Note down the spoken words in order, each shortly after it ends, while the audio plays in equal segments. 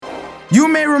You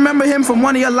may remember him from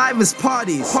one of your livest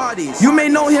parties. You may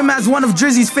know him as one of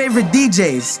Drizzy's favorite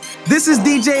DJs. This is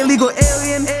DJ Illegal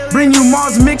Alien, bring you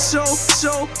Mars Mixshow.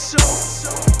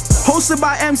 Hosted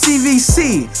by MC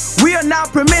Veecee. We are now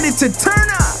permitted to turn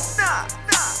up.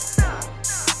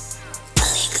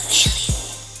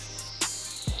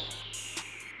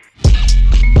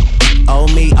 Oh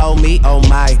me, oh me, oh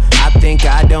my. I think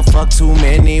I done fucked too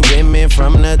many women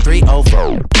from the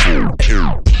 304.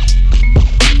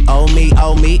 Oh me,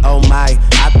 oh me, oh my.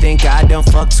 I think I done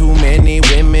fucked too many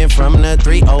women from the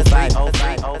 305.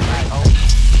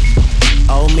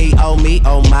 Oh me, oh me,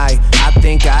 oh my. I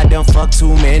think I done fucked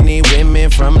too many women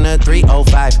from the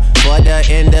 305. For the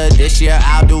end of this year,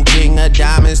 I'll do King of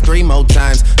Diamonds 3 more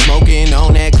times. Smoking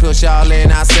on that kush all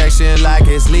in our section like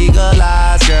it's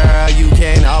legalized. Girl, you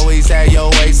can't always have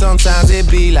your way. Sometimes it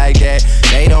be like that.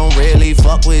 They don't really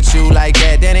fuck with you like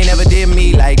that. They never did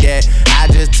me like that. I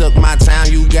just took my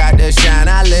time, you got to shine.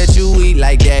 I let you eat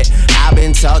like that. I've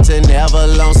been taught to never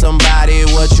loan somebody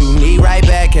what you need right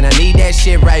back. And I need that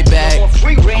shit right back.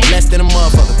 Less than a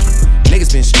motherfucker.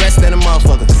 Niggas been stressed than a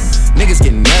motherfucker. Niggas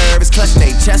get nervous, clutching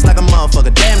they chest like a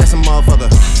motherfucker. Damn, that's a motherfucker.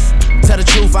 Tell the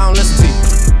truth, I don't listen to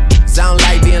you. Sound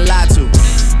like being lied to.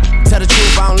 Tell the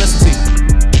truth, I don't listen to you.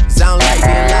 Sound like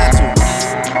being lied to.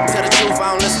 Tell the truth, I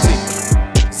don't listen to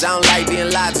you. Sound like being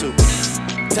lied to.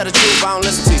 Tell the truth, I don't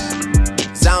listen to you.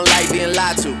 Sound like being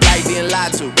lied to. Like being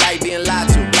lied to. Like being lied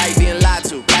to. Like being lied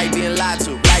to. Like being lied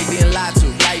to. Like being lied to.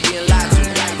 Like being lied to.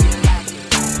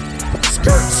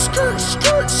 Skirt, skirt,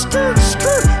 skirt, skirt,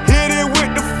 skirt. Hit it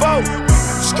with the folk.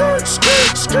 Skirt,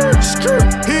 skirt, skirt,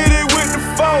 skirt. Hit it with the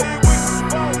folk.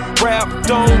 Rap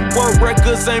don't work,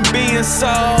 records ain't being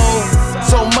sold.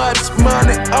 So much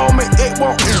money on me, it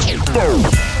won't even fold.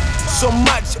 So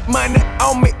much money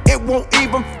on me, it won't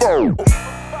even fold.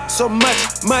 So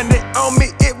much money on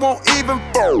me, it won't even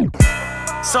fold.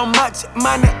 So much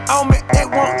money on me, it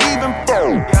won't even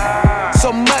fold.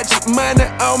 So much money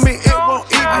on me, it won't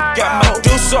even. I got my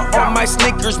Deuce on my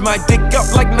sneakers, my dick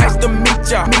up like nice to meet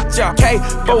ya. K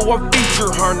for a feature,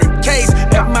 100Ks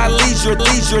at my leisure.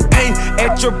 Aim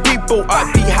at your people,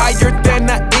 I be higher than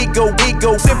an ego.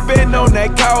 Sippin' on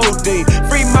that codeine,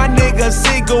 free my nigga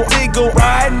Seagull,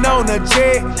 riding on a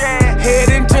jet,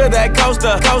 heading to that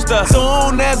coaster.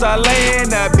 Soon as I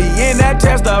land, I be in that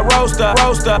Tesla roaster.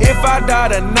 If I die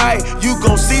tonight, you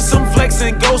gon' see some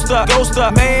flexin'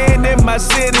 ghoster. Man in my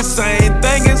city, same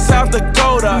thing in South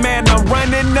Dakota. Man, I'm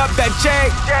running up that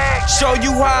check, show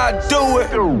you how I do it.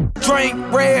 Drink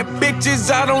red bitches,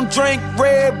 I don't drink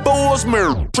Red Bulls.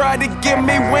 Try to give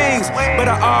me wings, but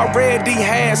I already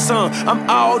had some. I'm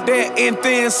all that and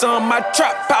then some. My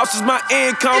trap house is my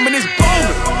income and it's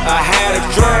booming. I had a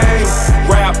dream,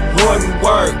 rap wouldn't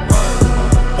work.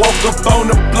 Woke up on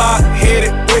the block, hit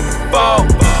it with the ball.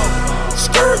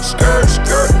 Skirt, skirt,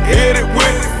 skirt, hit it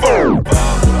with the phone.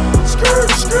 Skirt,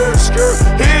 skirt, skirt,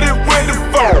 hit it with the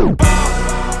phone.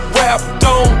 Rap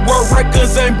don't work,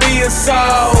 records ain't being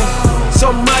sold.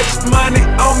 So much money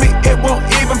on me, it won't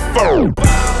even fold.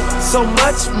 So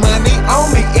much money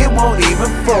on me, it won't even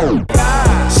fold.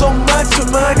 So much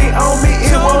money on me,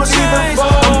 it won't even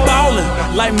fold. I'm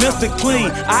ballin' like Mr. Clean.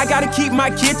 I gotta keep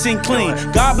my kitchen clean.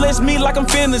 God bless me like I'm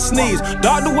finna sneeze.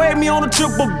 Dr. Wave me on a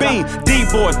triple beam.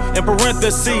 D-boys in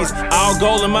parentheses. All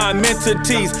gold in my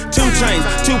amenities. 2 chains,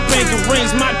 2 pinky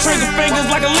rings. My trigger fingers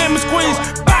like a lemon squeeze.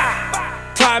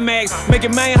 Climax, make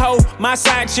it main hoe, my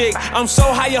side chick. I'm so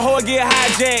high your hoe get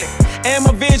hijacked. And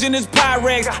my vision is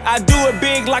Pyrex. I do it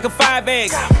big like a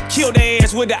 5X. Kill their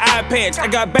ass with the eye patch. I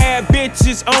got bad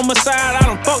bitches on my side. I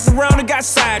done fucked around and got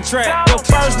sidetracked. The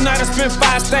first night I spent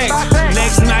 5 stacks.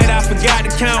 Next night I forgot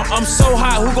to count. I'm so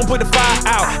hot, who gon' put the fire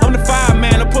out? I'm the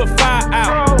fireman, I put fire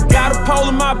out. Got a pole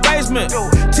in my basement.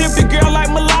 Tip your girl like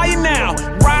Malaya now.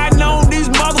 Riding on these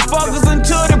motherfuckers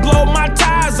until they blow my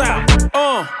tires out.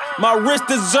 My wrist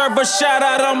deserve a shout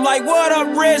out. I'm like, what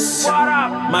up, wrist?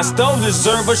 My stove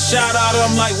deserve a shout out.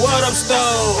 I'm like, what up,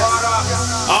 stove?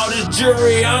 All this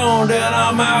jewelry on, then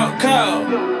I'm out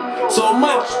cold. So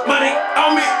much money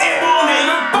on me, it won't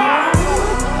even fall.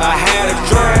 I had a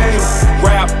dream,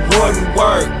 rap wouldn't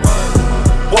work.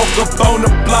 Woke up on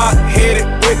the block, hit it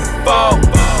with the ball.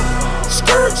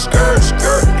 Skirt, skirt,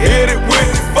 skirt, hit it with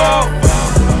the ball.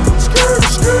 Skirt,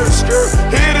 skirt, skirt,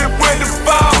 hit it with the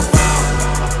ball.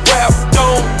 Rap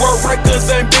don't work,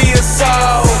 records ain't being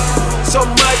sold. So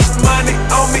much money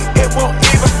on me, it won't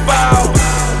even fall.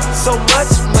 So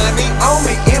much money on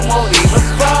me, it won't even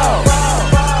fall.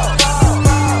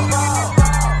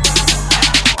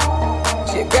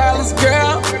 She a girl's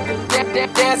girl,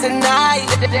 dancing night.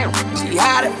 She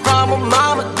had it from her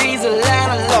mama, these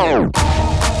Atlanta low.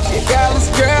 She a girl's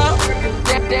girl,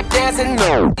 dancing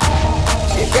no.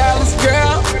 She a girl's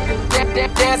girl,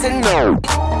 dancing no.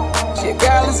 She a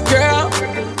girl's girl,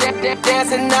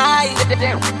 dancing night.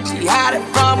 She hide it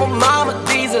from her mama.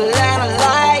 These Atlanta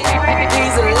lights,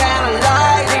 these Atlanta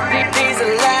lights, these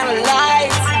Atlanta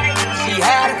lights. She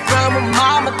hide it from her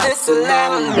mama. This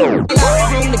Atlanta lights.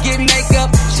 Room to get makeup.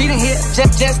 She done hit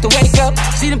just to wake up.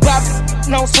 She done pop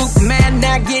no Superman,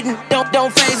 not getting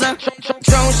don't phase her.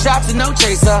 Drone shots and no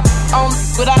chaser. On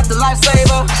without the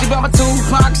lifesaver. She bought my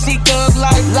Tupac, she thug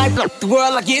like the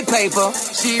world I get paper.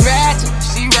 She ratchet.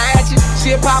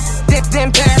 She'll pop, dip,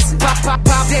 then pass it. Pop,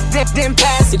 dip, then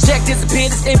pass it. Check disappear,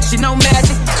 this imp, she no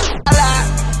magic. I lie,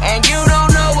 and you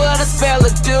don't know what a speller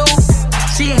do.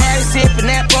 She had sipping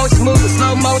that potion, moving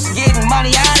slow motion, getting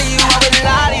money out of you. I wouldn't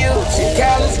lie to you. She a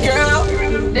Callous girl,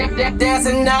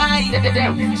 dancing night.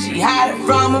 She hide it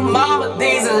from her mama.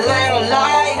 These Atlanta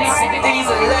lights, these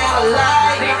Atlanta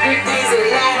lights, these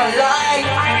Atlanta lights.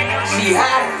 She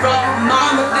hide it from her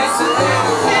mama. This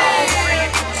Atlanta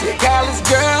lights. She a Callous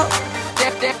girl,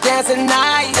 dancing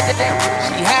night.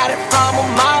 She hide it from her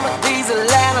mama. These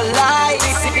Atlanta lights,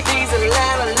 these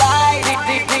Atlanta lights,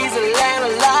 these Atlanta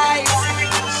lights.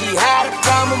 She hide it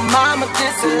from her mama.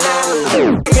 This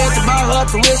Atlanta. Cares about her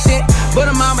tuition, but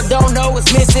her mama don't know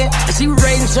what's missing. And she was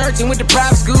raised in church and went to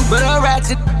private school, but her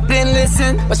ratchet didn't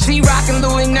listen. But she rockin'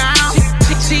 Louis now.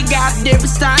 She got a different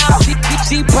style. She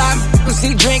pop,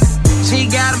 she drink. She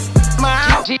got a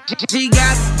smile. She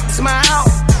got a smile.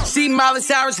 She Miley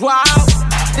Cyrus wild.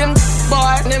 Them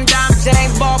boys, them diamond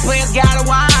chains, ball players got a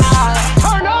wild.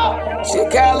 Turn up. She a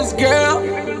Callous girl,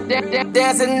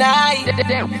 dancing night.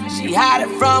 She hide it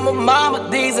from her mama.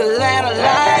 These Atlanta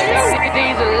lights,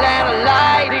 these Atlanta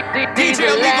lights, these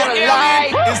Atlanta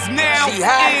lights. She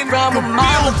hide it from her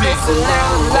mama. These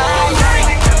Atlanta lights.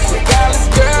 She a Callous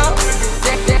girl,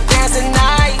 dancing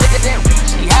night.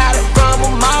 She hide it from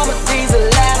her mama. These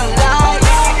Atlanta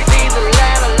lights, these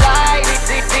Atlanta lights,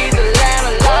 these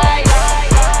Atlanta lights.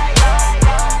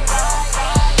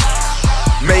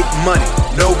 Make money,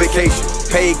 no vacation.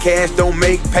 Pay cash, don't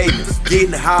make payments.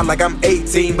 Getting high like I'm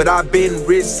 18, but I've been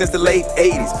rich since the late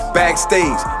 80s.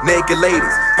 Backstage, naked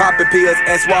ladies, popping pills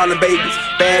and swallowing babies.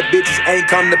 Bad bitches ain't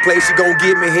come to play, she gon'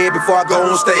 give me head before I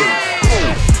go on stage.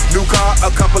 New car,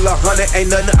 a couple of hundred, ain't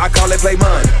nothing, I call it play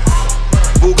money.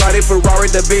 Bugatti, Ferrari,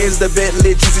 the Benz, the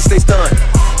Bentley, juicy, stay stunned.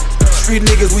 Street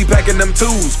niggas, we packing them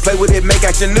tools. Play with it, make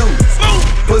action news.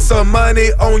 Put some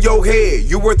money on your head,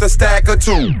 you worth a stack or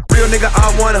two. Real nigga,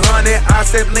 I'm 100. I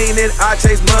step leaning, I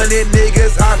chase money.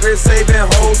 Niggas out here saving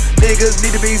hoes. Niggas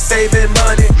need to be saving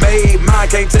money. Made mine,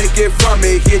 can't take it from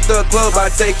me. Hit the club,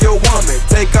 I take your woman.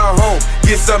 Take her home,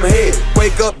 get some head.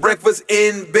 Wake up, breakfast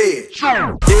in bed.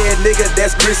 Yeah, nigga,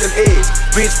 that's Chris and eggs.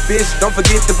 Bitch, don't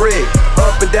forget the bread.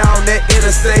 Up and down that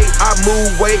interstate, I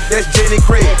move weight, that's Jenny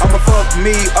Craig. I'ma fuck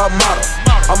me a model.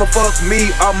 I'ma fuck me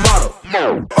a model.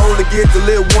 Only get to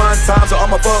live one time, so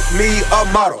I'ma fuck me a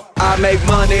model. I make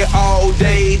money all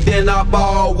day, then I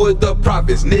ball with the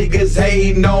profits. Niggas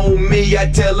hating on me,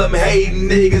 I tell them, hey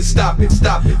niggas, stop it.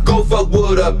 Go fuck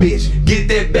with a bitch, get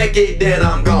that Becky, then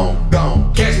I'm gone.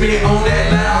 Catch me on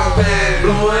that loud pad,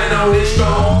 blowing on it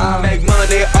strong. I make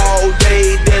money all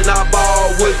day, then I ball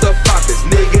with the profits.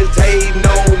 Niggas hating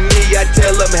on me, I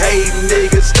tell them, hey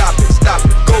niggas, stop it.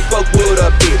 Go fuck with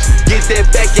a bitch, get that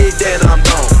Becky, then I'm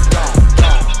gone.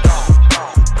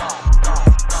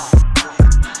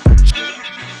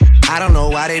 I don't know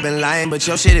why they been lying, but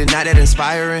your shit is not that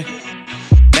inspiring.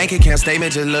 Bank account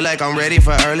statement just look like I'm ready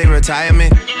for early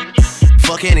retirement.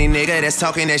 Fuck any nigga that's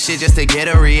talking that shit just to get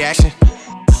a reaction.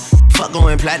 Fuck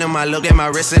going platinum, I look at my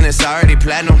wrist and it's already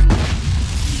platinum.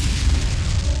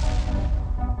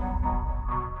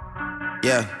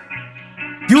 Yeah.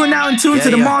 You are now in tune to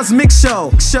the Mars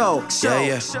Mixshow.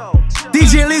 Yeah.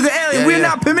 DJ Legal Alien, we're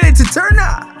not permitted to turn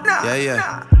up.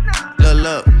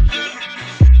 Look.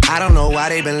 I don't know why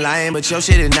they been lying, but your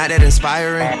shit is not that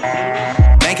inspiring.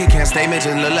 Bank account statement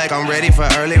just look like I'm ready for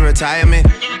early retirement.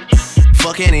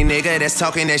 Fuck any nigga that's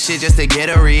talking that shit just to get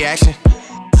a reaction.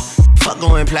 Fuck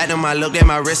going platinum, I looked at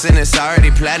my wrist and it's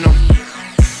already platinum.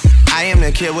 I am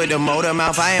the kid with the motor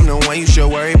mouth, I am the one you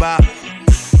should worry about.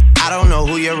 I don't know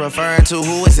who you're referring to,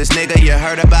 who is this nigga you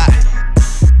heard about?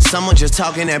 Someone just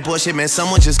talking that bullshit, man,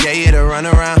 someone just gave you the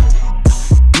runaround.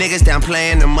 Niggas down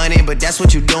playing the money, but that's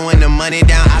what you doing, the money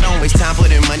down. I don't waste time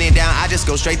putting money down, I just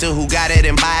go straight to who got it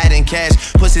and buy it in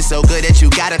cash. Pussy so good that you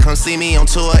gotta come see me on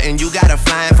tour and you gotta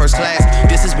fly in first class.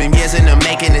 This has been years in the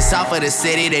making, it's off of the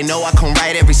city, they know I come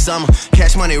right every summer.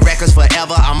 Cash Money Records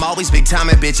forever, I'm always big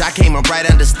timing, bitch, I came up right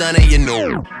under stunner, you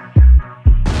know.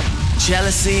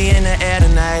 Jealousy in the air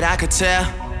tonight, I could tell.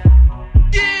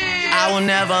 I will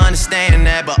never understand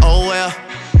that, but oh well.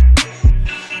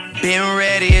 Been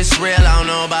ready, it's real, I don't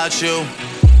know about you.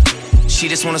 She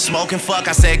just wanna smoke and fuck,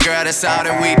 I said, girl, that's all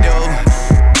that we do.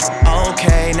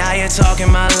 Okay, now you're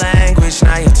talking my language,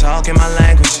 now you're talking my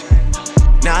language.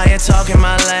 Now you're talking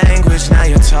my language, now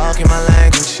you're talking my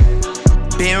language.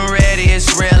 Been ready,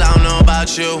 it's real, I don't know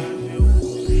about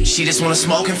you. She just wanna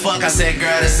smoke and fuck, I said,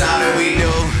 girl, that's all that we do.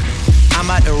 I'm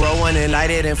about to roll one and light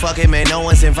it, and fuck it, man, no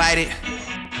one's invited.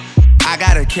 I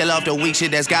gotta kill off the weak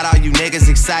shit that's got all you niggas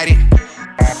excited.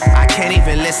 I can't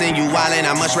even listen, you wildin',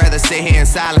 I much rather sit here in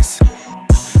silence.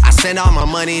 I send all my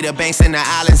money to banks in the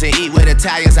islands and eat with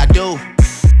Italians, I do.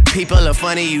 People are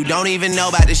funny, you don't even know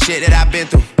about the shit that I've been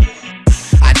through.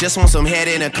 I just want some head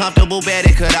in a comfortable bed,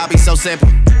 it could all be so simple.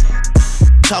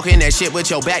 Talking that shit with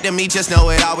your back to me, just know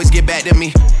it always get back to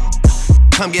me.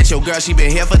 Come get your girl, she been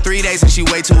here for 3 days and she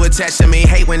way too attached to me.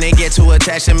 Hate when they get too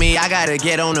attached to me. I gotta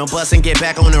get on the bus and get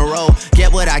back on the road.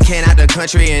 Get what I can out the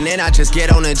country and then I just get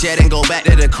on the jet and go back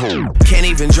to the cool. Can't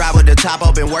even drive with the top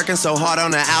up, been working so hard on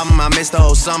the album, I missed the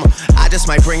whole summer. I just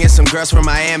might bring in some girls from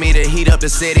Miami to heat up the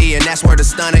city, and that's where the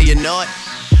stunner, you know it.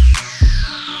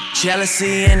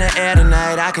 Jealousy in the air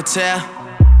tonight, I could tell.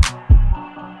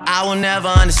 I will never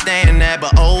understand that,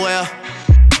 but oh well.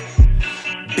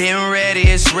 Been ready,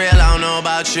 it's real, I don't know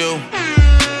about you.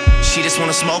 She just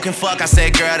wanna smoke and fuck, I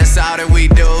said, girl, that's all that we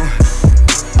do.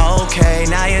 Okay,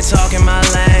 now you're talking my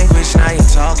language, now you're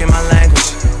talking my language.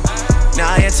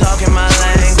 Now you're talking my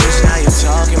language, now you're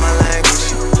talking my language.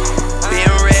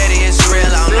 Been ready, it's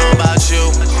real, I don't know about you.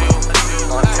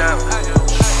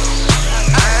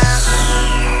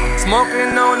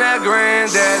 Smoking on that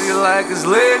granddaddy like it's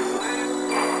lit.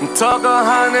 Talk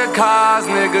 100 cars,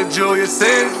 nigga, Julius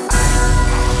said.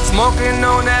 Smoking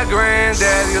on that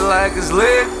granddaddy like it's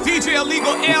lit. DJ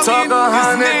Illegal Alien talk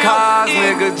 100 cars,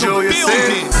 nigga, Julius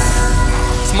said.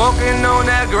 Smoking on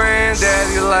that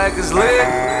granddaddy like it's lit.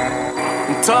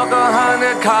 Talk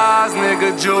 100 cars,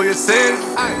 nigga, Julius said.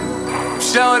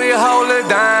 Shorty hold it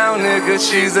down, nigga,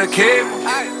 she's a kid.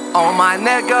 On my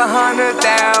neck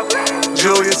 100,000,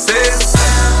 Julius said.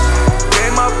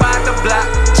 Came up out the block,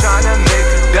 tryna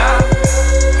make a dime.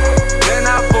 Then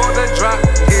I pulled the drop,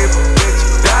 give a bitch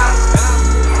a dime.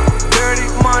 Dirty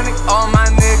money, all my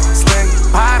niggas sling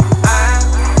pop.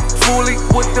 Fully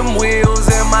with them wheels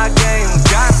in my game,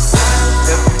 got.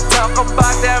 If you talk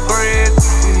about that bread,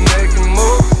 we make it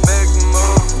move, make it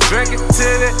move. Drink it to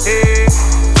the head,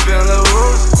 feel the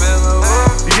roof, feel the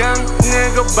roof. Young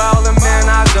nigga ballin', man,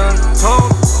 I done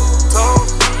told.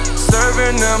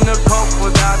 Serving them the coke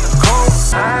without the coke.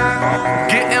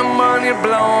 Getting money,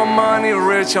 blowing money,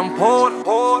 rich, I'm poor.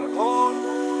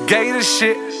 Gator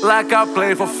shit like I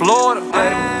play for Florida.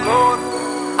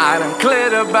 I done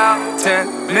cleared about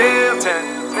 10 mil.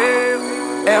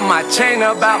 And my chain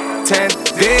about 10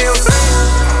 deals.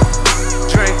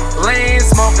 Drink lean,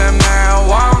 smoking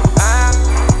marijuana.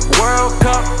 World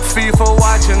Cup, FIFA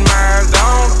watching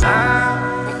Maradona.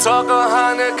 Talk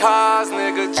 100 cars,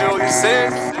 nigga, Julius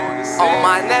said. On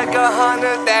my neck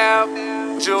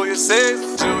 100,000, Julius said.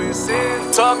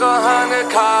 Talk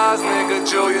 100 cars, nigga,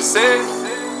 Julius said.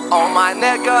 On my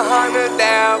neck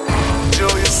 100,000,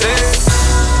 Julius said.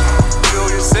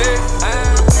 Julius said.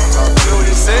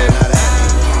 Julius said.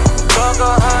 Talk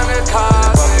 100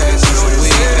 cars, nigga,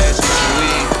 Julius said.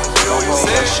 Don't hold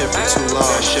that shit for too long.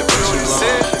 That shit for too long.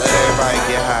 Let everybody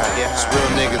get high. It's real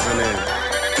niggas in there.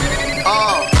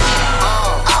 I'm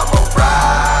a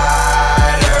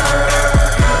rider.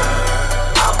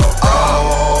 I'm a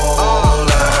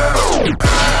roller.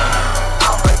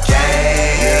 I'm a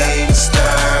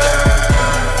gangster.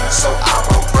 So I'm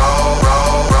a roller.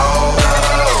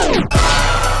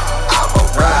 I'm a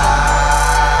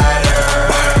rider.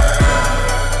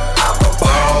 I'm a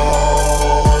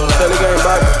roller. Tell the game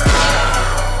back.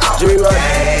 Jimmy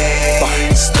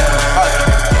Gangster.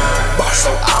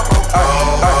 So I'm a roller.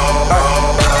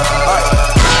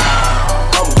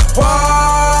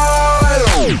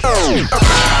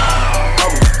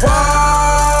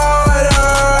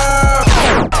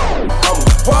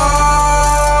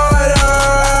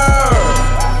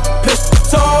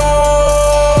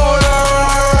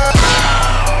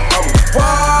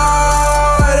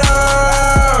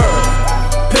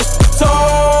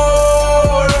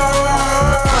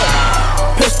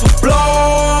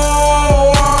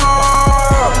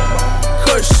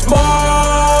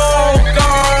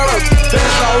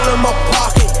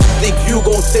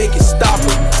 Take it, stop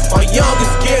it. My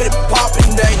youngest get it poppin',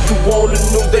 now you wanna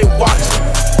know they watchin'.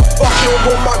 Fuckin'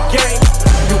 with my gang,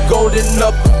 you golden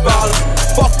up the bottom.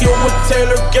 Fucking with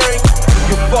Taylor gang,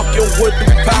 You fucking with the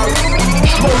powers.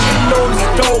 Smoking on the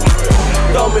stove.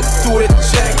 Thumbing through the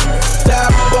check.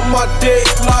 Tap on my dick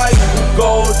like who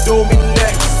gon' do me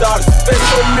next? I spent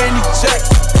so many checks.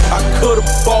 I could've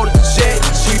bought a jet.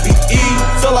 GBE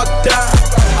till I die.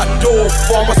 I do it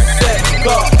for my set.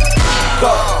 Go.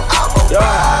 I'm a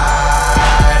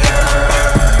rider.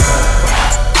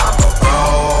 I'm a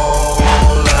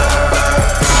roller.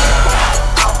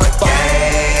 I'm a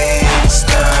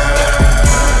gangster.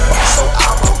 So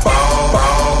I'm a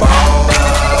roller.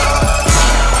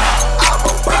 I'm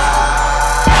a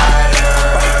rider.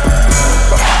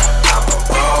 I'm a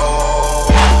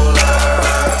roller.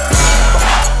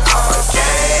 I'm a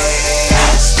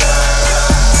gangster.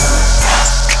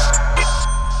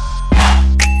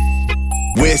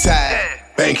 Westside,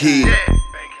 Bankhead,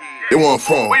 they where I'm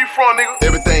from. Where you from, nigga?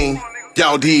 Everything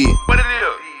y'all did, What it is?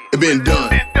 it been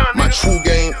done. My true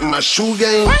game and my shoe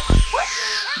game,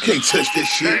 you can't touch that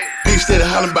shit. Bitch steady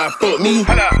hollering about fuck me. F,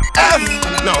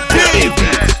 no, fuck that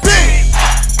bitch.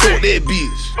 Fuck that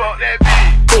bitch. Fuck that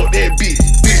bitch. Fuck that bitch.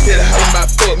 Bitch steady hollering about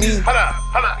fuck me. Hold up.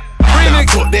 Nah,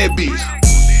 fuck that bitch.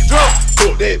 Drop.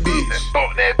 Fuck that bitch.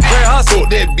 Fuck that bitch. Fuck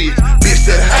that bitch. Bitch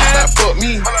steady hollering about fuck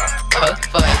me. Fuck,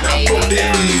 Fuck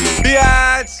that bitch.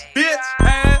 Bitch.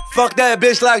 Fuck that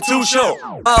bitch like Too Short.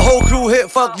 My whole crew hit,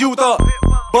 fuck you thought.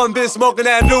 Bun bitch smoking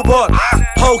that Newport.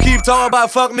 Ho keep talking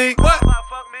about fuck me. What?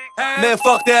 Man,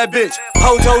 fuck that bitch.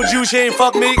 Ho told you she ain't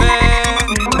fuck me.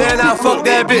 Man, I fuck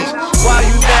that bitch. Why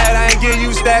you mad? I ain't give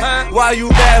you stack. Why you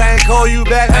mad? I ain't call you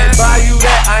back. I ain't buy you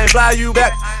that. I ain't fly you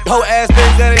back. Ho ass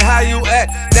bitch, that ain't how you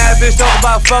act. That bitch talk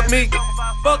about fuck me.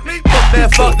 Fuck me. Man,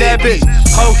 fuck that bitch.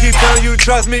 Ho keep telling you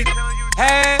trust me.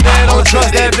 Hey, man, don't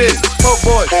trust that bitch. Coke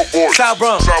boy, South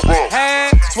Bronx. Hey,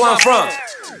 that's where I'm from.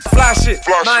 Fly shit,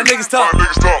 my niggas talk.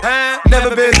 Hey,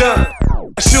 never been done.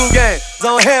 Shoe game, it's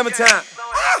on hammer time.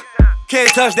 Can't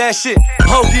touch that shit.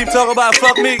 Ho keep talking about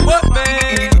fuck me. What,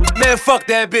 man? Man, fuck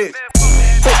that bitch.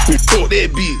 Fuck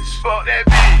that bitch. Fuck that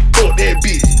bitch. Fuck that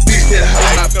bitch. Bitch that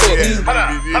hollering about fuck me.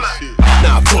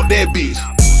 Nah, fuck that bitch.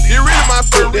 You really my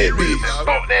Fuck that bitch.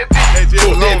 Fuck that bitch.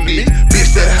 Fuck that bitch.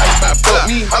 Bitch that hollering about fuck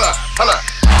me.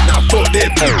 Nah, fuck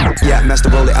that bitch. Yeah, master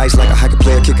roll it ice like a hockey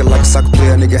player, kick it like a soccer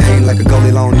player, nigga hang like a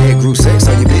goalie, long neck, group sex,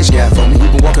 all your bitch got for me.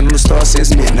 You been walking on the stars since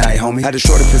midnight, homie. Had a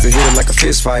shorty prison hit it like a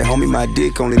fist fight, homie. My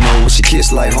dick only know what she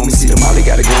kiss like, homie. See the molly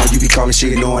got it going, you be calling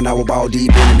shit, knowing I will ball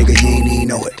deep in the nigga, you ain't even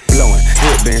know it. Blowing,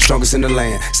 headband, strongest in the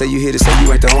land. Say you hit it, so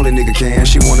you ain't the only nigga can.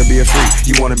 She wanna be a freak,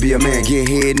 you wanna be a man. Get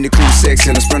head in the crew, sex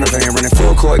in a sprinter van, running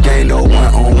full court game, no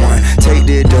one-on-one. Take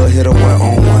that dub, hit a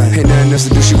one-on-one. Ain't nothing else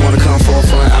to do, she wanna come for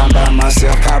fun. I'm by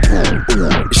myself, pop.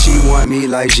 She want me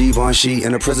like Givenchy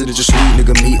and the presidential suite,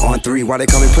 nigga, me on 3. Why they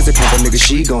call me pussy pumper, nigga,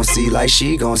 she gon' see like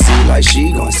she gon' see like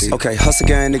she gon' see. Okay, hustle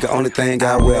gang, nigga, only thing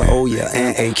I wear, oh yeah,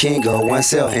 and a king of one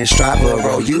cell and striper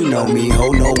roll. You know me, ho,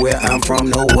 know where I'm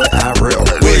from, know what I real.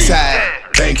 Westside,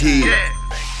 Bankhead,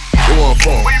 they where I'm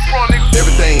from. Where you from, nigga?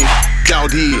 Everything y'all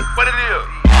did, What it is?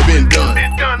 it been done.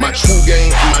 My true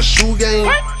game and my shoe game,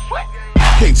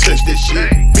 can't touch that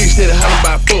shit. Bitch that hollering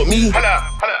about fuck me.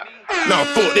 Nah,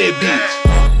 fuck that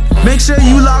bitch. Make sure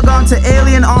you log on to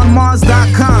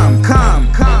alienonmars.com.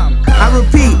 I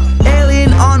repeat,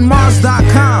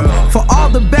 alienonmars.com for all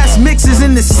the best mixes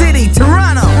in the city.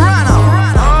 Toronto.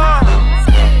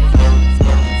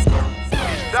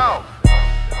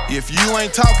 If you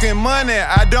ain't talking money,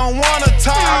 I don't wanna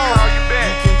talk.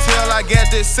 You can tell I got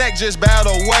this sack just by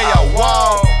the way I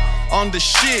walk. On the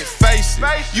shit, face it.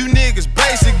 You niggas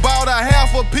basic. Bought a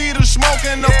half a Peter,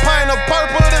 smoking a pint of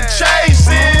purple to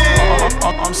chase it.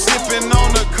 I'm sipping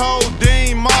on the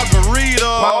codeine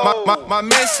margarita. My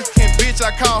Mexican bitch,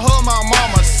 I call her my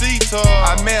mamacita.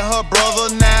 I met her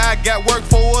brother, now I got work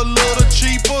for a little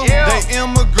cheaper. They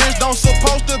immigrants don't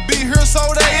supposed to be here, so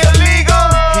they illegal.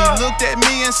 He looked at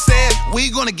me and said, we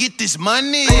gonna get this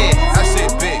money. I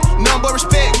said, bet, none but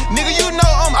respect. Nigga, you know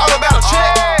I'm all about a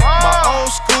check. My old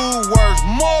school worth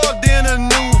more than a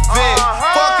new vet.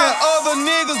 Fucking other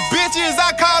niggas, bitches,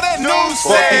 I call that new sex.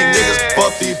 Fuck these niggas,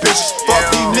 fuck these bitches, fuck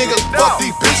these niggas, fuck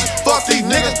these bitches, fuck these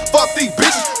niggas, fuck these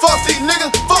bitches, fuck these niggas,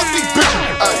 fuck these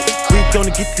bitches. Ay. We gonna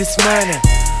get this money.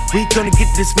 We gonna get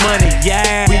this money,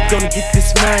 yeah. We gonna get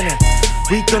this money.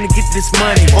 We gonna get this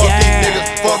money, Fuck yeah. these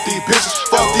niggas, fuck these bitches,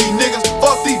 fuck these niggas,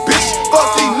 fuck these bitches, fuck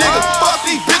these niggas, fuck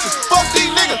these bitches, fuck these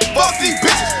niggas, fuck these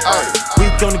bitches. Ay. We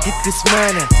gonna get this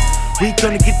money. We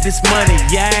gonna get this money,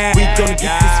 yeah. We gonna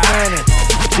get this money.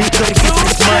 We gonna get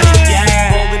this money,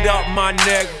 yeah. Roll it up, my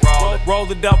nigga.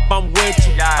 Roll it up, I'm with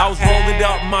you. I was rolling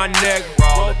up, my nigga.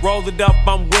 Roll it up,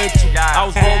 I'm with you. I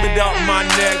was rolling up, my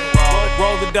nigga.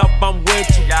 Roll it up, I'm with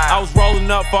you. I was rolling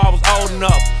up, I was old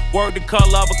enough. Work the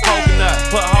color of a coconut.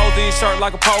 Put holes in your shirt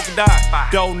like a polka dot.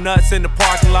 Donuts in the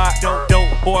parking lot. Dope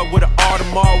boy with an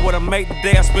Audemars. What I make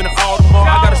today, I spend an Audemars.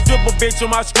 I got a stripper bitch on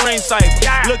my screensaver.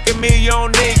 Look at me, you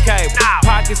don't need cable.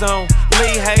 Pockets on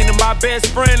Lee Hayden. My best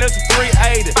friend is a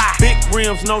 380. Big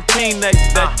rims, no teenagers.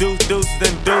 That deuces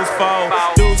and deuce fours.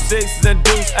 Deuce sixes and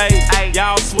deuce eights.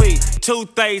 Y'all sweet.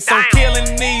 Toothpaste. I'm killing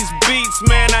these beats,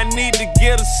 man. I need to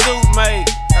get a suit made.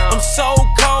 I'm so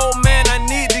cold, man. I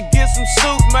need to get some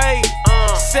suit made.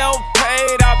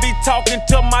 Self-paid, I be talking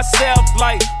to myself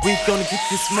like, we gonna get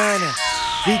this money.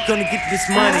 We gonna get this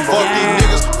money. Fuck these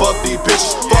niggas, fuck these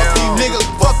bitches. Fuck these niggas,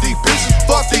 fuck these bitches.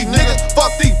 Fuck these niggas,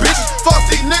 fuck these bitches. Fuck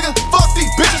these niggas, fuck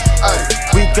these bitches. Ay.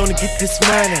 We gonna get this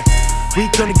money. We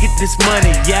gonna get this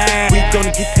money, yeah. We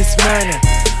gonna get this money.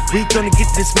 We gonna get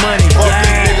this money, fuck yeah.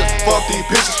 These niggas, fuck these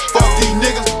bitches. Fuck these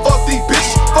niggas, fuck these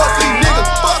bitches. Fuck these niggas,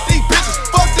 fuck these bitches.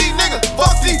 Fuck these niggas,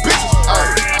 fuck these bitches.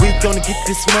 Ay. We gonna get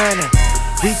this money.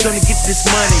 We gonna get this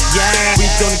money, yeah. We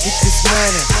gonna get this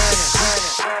money.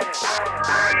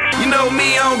 You know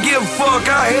me, I don't give a fuck.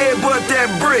 I headbutt that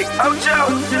brick.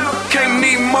 Can't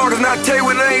need markers, not tell you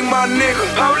when I ain't my nigga.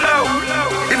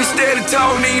 If you steady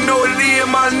talking, then you know it is,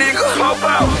 my nigga.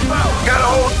 Got a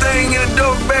whole thing in a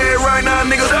dope bag right now,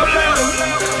 nigga.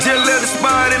 Just let it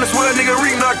spine and I swear, nigga,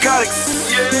 read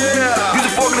narcotics. Use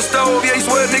a fork in the stove, yeah, you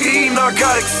swear, nigga, eat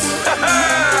narcotics.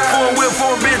 For a whip,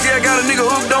 for a bitch, yeah, I got a nigga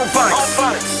hooked on phonics.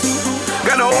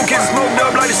 Got the whole kid smoked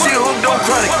up like the shit hooked on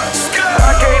chronic.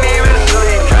 I can't even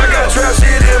sleep. I got trap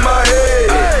shit in my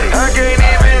head. I can't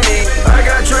even eat. I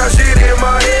got trap shit in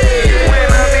my head. When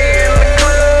I be in the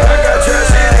club, I got trap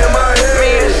shit in my head. Me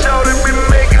and Shorty be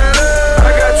making love.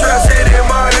 I got trap shit in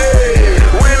my head.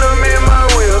 When I'm in my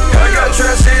whip, I got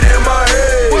trap shit in my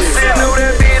head. Still know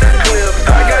that be the clip.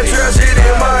 I got trap shit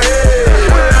in my head.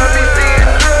 When I be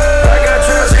seeing love, I got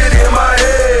trap shit in my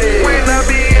head. When I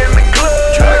be in the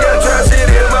club, I got trap shit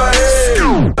in my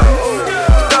head.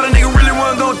 Thought a nigga really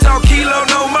wasn't gon' talk kilo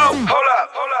no more. Hold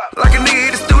up. Like a nigga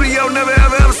hit the studio, never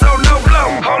ever sold no blow.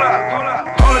 Hold up.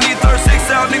 All I need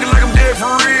 36 out, nigga, like I'm dead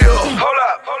for real. Hold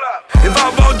up. If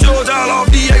I bought George, I'll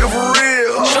off Diego for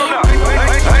real.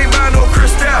 I ain't buying no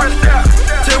crystal.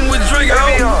 Tell me what drink, ho.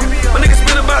 My nigga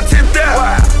spend about 10,000.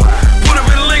 Put him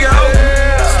in the liquor, ho.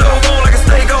 Stove on like a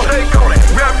steak on it.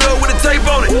 Wrapped up with a tape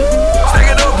on it.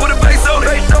 Stack it up, put a bass on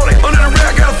it. Under the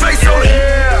rack, got a face on it.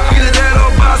 Either that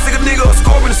or a bicycle nigga or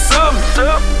scorpion or something.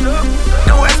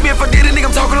 Don't ask me if I did it, nigga,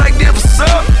 I'm talking like this, what's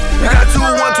up? We got 2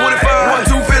 125, 1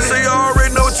 250, so you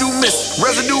already know what you miss.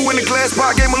 Residue in the glass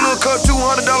pot, gave my little cup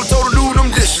 $200 total, do them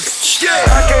dishes.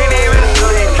 I can't even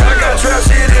sleep. I got trap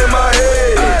shit in my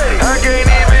head. I can't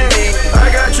even eat. I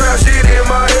got trap shit in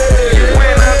my head.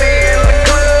 When I be in the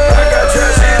club, I got trap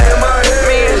shit in my head.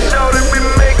 Me and Shorty be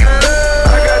making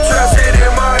love. I got trap shit in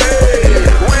my head.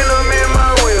 When I'm in my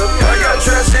whip, I got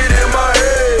trap shit in my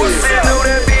head. Still know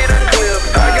that be the clip.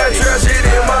 I got trap shit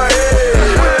in my head.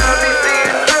 When I be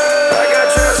seeing love, I got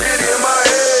trap shit in my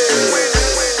head.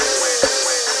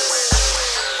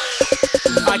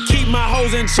 I keep my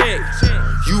hoes in check.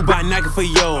 You buy Nike for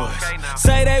yours.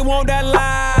 Say they want that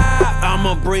live,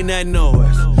 I'ma bring that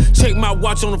noise. Check my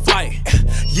watch on the flight.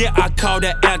 Yeah, I call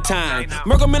that airtime.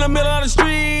 Merc 'em in the middle of the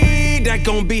street, that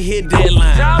gon' be his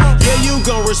deadline. Yeah, you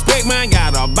gon' respect mine.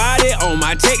 Got a body on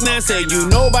my tech 9. Say you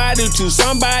nobody to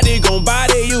somebody gon'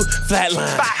 body you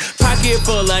flatline. Pocket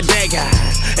full of dead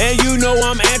guys. And you know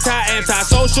I'm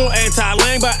anti-social,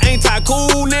 anti-lame, but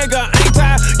anti-cool, nigga.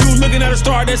 You looking at a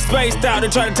star that's spaced out. They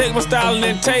try to take my style and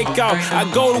then take off. I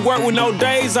go to work with no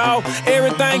days off.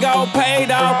 Everything all paid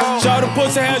off. Show the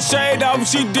pussy had shade off.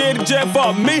 She did it just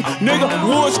for me, nigga.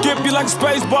 Would skip you like a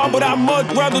space ball, but I much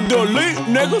rather delete,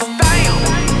 niggas. Damn.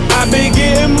 I been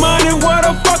getting money, where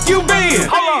the fuck you been?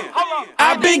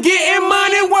 I been getting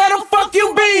money, where the fuck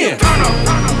you been?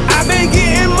 I been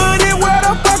getting money, where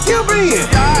the fuck you been?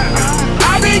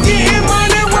 I been getting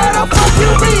money, where the fuck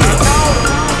you been?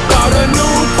 Bought a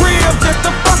new crib just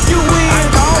to fuck you in.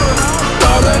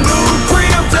 Bought a new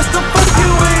crib just to fuck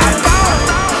you in.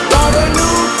 Bought a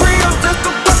new crib just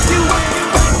to fuck you in.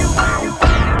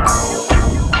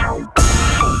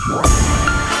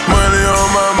 Money on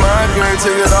my mind, can't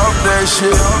take it off that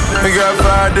shit. They got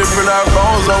 5 different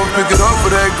iPhones, I'ma pick it up for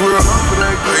that grip.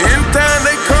 But anytime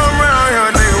they come around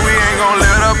here, nigga, we ain't gon'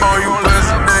 let up on you,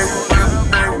 pussy, nigga.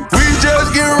 We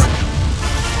just get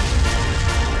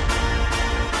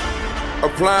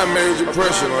applying major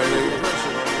pressure on nigga.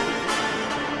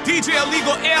 DJ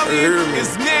Illegal Alien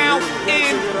is now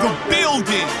in the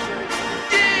building.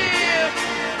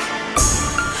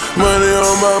 Money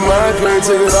on my mind, can't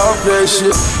take it off that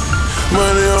shit.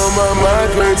 Money on my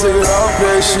mind, can't take it off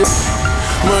that shit.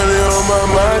 Money on my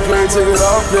mind, can't take it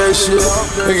off that shit.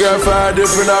 They got 5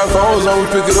 different iPhones, I'ma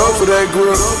pick it up for that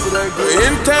grip.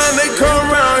 Anytime they come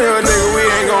around here, nigga, we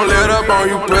ain't gon' let up on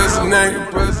you, pussy nigga.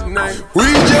 We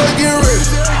just get ready.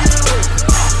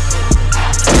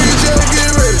 We just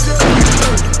get ready.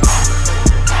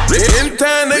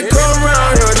 Anytime they come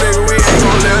around here, nigga, we ain't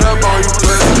gon' let up on you,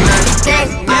 pussy nigga.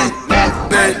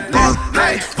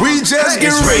 We just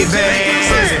get ready. It's free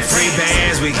bands and free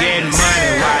bands, we getting money.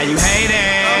 Why you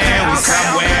hating? We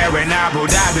somewhere in Abu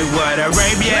Dhabi with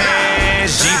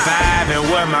Arabians. G5 and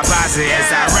with my posse,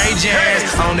 it's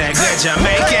outrageous. On that good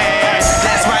Jamaican.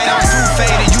 That's right, I'm too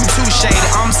faded, you too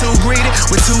shaded. I'm too greedy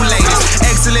with 2 ladies.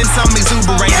 Excellence, I'm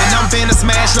exuberating. I'm finna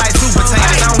smash like 2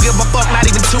 potatoes. I don't give a fuck, not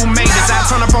even 2 mates. I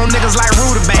turn up on niggas like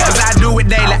rutabagas. I do it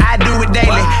daily, I do it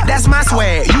daily. That's my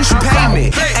swag, you should pay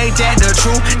me. Ain't that the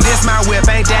truth? This my whip,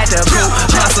 ain't that the clue?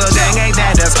 Hustle gang, ain't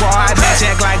that the squad? Bitch,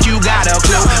 act like you got a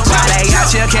clue. While they out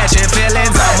here catching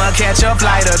feelings, I'ma catch a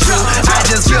flight or 2. I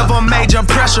just give them major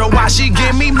pressure while she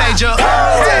give me major.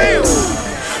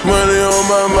 Money on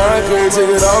my mind, can't take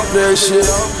it off that shit.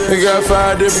 They got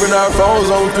 5 different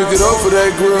iPhones, I'ma pick it up for that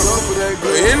grip.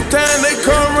 Anytime they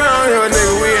come around here,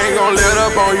 nigga, we ain't gon' let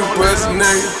up on you, pussy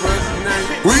nigga.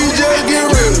 We just get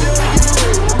ready.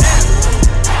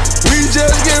 We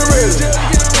just get ready.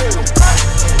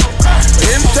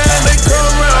 Anytime they come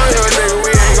around here, nigga,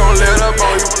 we ain't gon' let up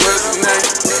on you, pussy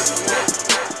nigga.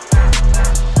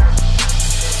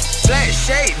 Black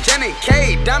shade, Jenny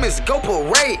K, diamonds go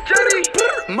parade.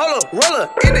 Muller, roller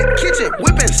in the kitchen,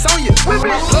 whipping Sonya. With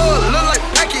my blood, look like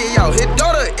Pacquiao. His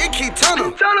daughter, Icky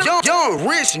Turner. Young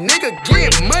rich nigga,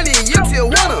 get money in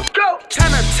Tijuana.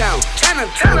 Chinatown,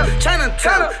 Chinatown,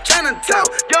 Chinatown, Chinatown.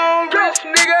 Young rich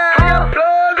nigga, I got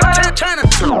blood.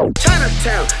 Chinatown,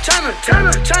 Chinatown,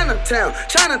 Chinatown, Chinatown,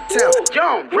 Chinatown.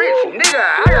 Young rich nigga,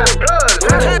 I got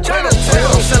blood. Chinatown.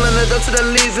 I'm selling it up to the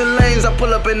leads and lanes. I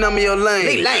pull up and I'm in your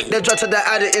lane. That drop to the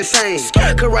out of insane.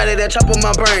 Karate that chop on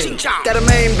my brain. Got a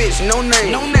main bitch, no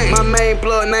name. My main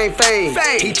blood name Fame.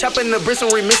 He chopping the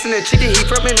bristle, we missing the chicken. He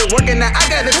prepping the work and now I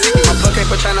got the ticket. My plug ain't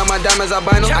for China, my diamonds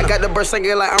albino. I got the burst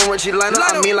singing like I'm Richie Lionel.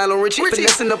 I mean Lionel Richie.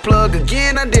 Finessing the plug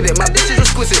again, I did it. My bitch is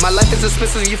exquisite. My life is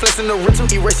expensive. You flexing the rental.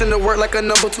 Erasing the work like a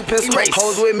number 2 pencil.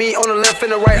 Hoes with me on the left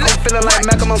and the right. I'm feeling like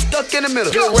Malcolm, I'm stuck in the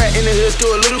middle. You a rat in the hood,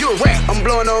 still a little. You a rat. I'm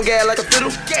blowing on gas like a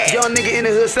fiddle. Young nigga in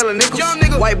the hood selling nickels.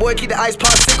 White boy keep the ice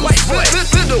popsicle.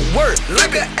 Flip the work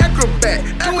like an acrobat.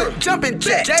 Do it jumping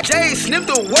jack. Jay sniff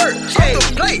the work. Off the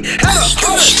plate. Had a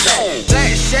heart attack.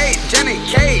 Black shade, Johnny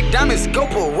K. Diamonds go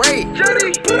parade.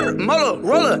 Muller,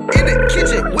 roller in the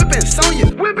kitchen. Whipping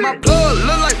Sonya. My blood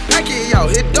look like Pacquiao.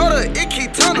 His daughter, Icky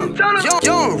Turner.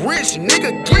 Young rich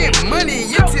nigga, get money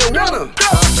in Tijuana.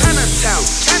 Chinatown,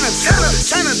 Chinatown,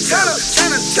 Chinatown,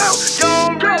 Chinatown.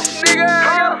 Young rich nigga,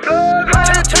 I got blood.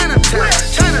 Chinatown,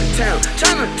 Chinatown,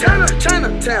 Chinatown,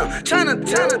 Chinatown,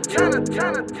 Chinatown,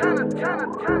 Chinatown.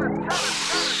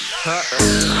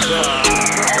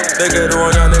 They get on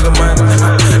y'all nigga money.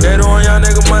 They on y'all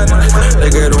nigga money. They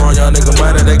get on y'all nigga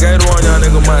money. They get on y'all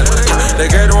nigga money. They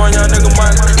get on y'all nigga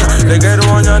money. They get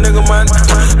on y'all nigga money.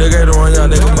 They get on y'all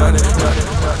nigga money.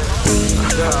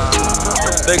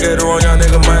 They get on y'all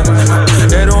nigga money.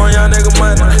 They on y'all nigga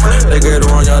money. They get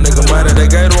on y'all nigga money. They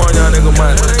get on y'all nigga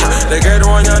money. They get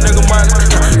on y'all nigga money.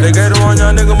 They get on y'all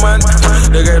nigga money.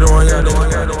 They get on y'all nigga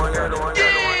money.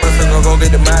 I go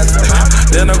get the master,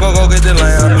 then I go get the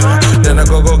lamb, then I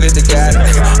go get the cat.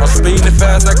 I'm speeding as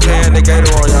fast as I can. They get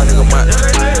on y'all nigga money.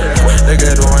 They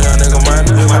get on y'all nigga money.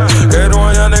 Get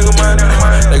on y'all nigga money.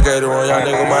 They get on y'all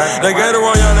nigga money. They get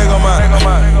on y'all nigga money.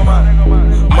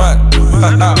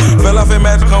 Fell off in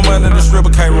magic, come under the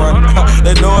stripper, can't run.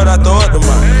 They know it, I throw it to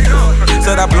mine.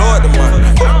 Said I blow it to mine.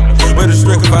 With the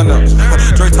strict if I know.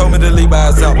 Drake told me to leave by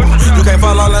himself. You can't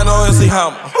fall all I know and see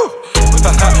how.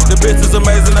 The bitch is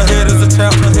amazing, her head is a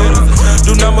champ.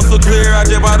 Do numbers so clear, I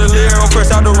just bought a leer, I'm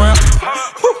fresh out the ramp.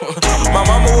 My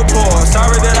mama was poor,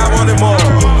 sorry that I wanted more.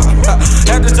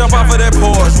 Had to jump off of that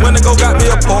Porsche, when to go got me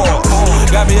a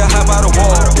Porsche. Got me a hop out of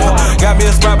wall, got me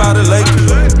a spot by the lake.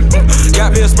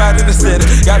 Got me a spot in the city,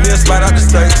 got me a spot out the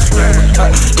state.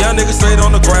 Young niggas stayed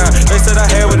on the ground, they said I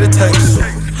had what it takes.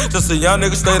 Just a young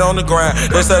nigga stayed on the grind.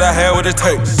 They said I had what it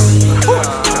takes.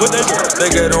 What they do?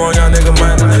 They get on y'all nigga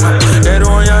money. They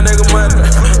on y'all nigga money.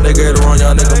 They get on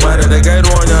y'all nigga money. They get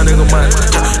on y'all nigga money.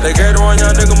 They get on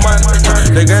y'all nigga money.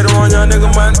 They get on y'all nigga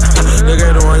money. They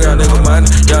get on y'all nigga money.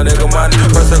 Y'all nigga money.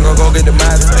 First I go get the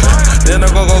master. Then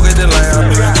I go get the lamb.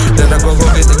 Then I go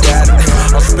get the cat.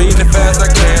 I'm speeding as fast as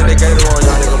I can. They get on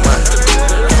y'all nigga money.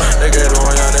 They get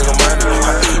on y'all nigga money.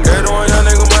 Get on y'all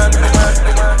nigga money.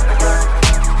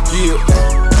 Yeah,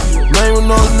 man, when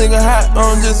those nigga hot,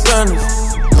 I'm just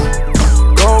honest.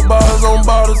 Gold bars on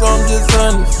bottles, I'm just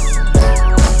honest.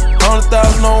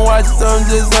 100,000 on watches, I'm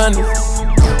just honest.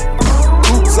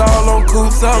 Coops all on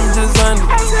coops, I'm just honest.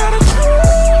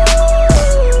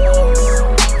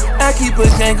 I keep a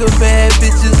gang of bad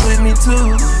bitches with me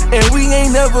too. And we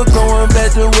ain't never going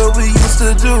back to what we used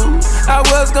to do. I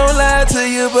was gon' lie to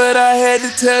you, but I had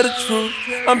to tell the truth.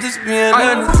 I'm just being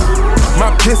honest.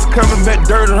 My piss coming back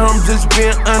dirty, I'm just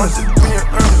being honest.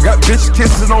 Got bitch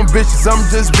kisses on bitches, I'm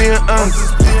just being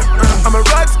honest. I'm a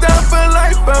rock star for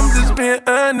life, I'm just being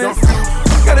honest.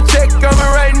 Got a check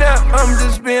coming right now, I'm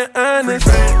just being honest.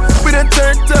 We done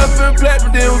turned tough and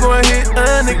platinum, then we gon' hit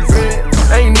honest.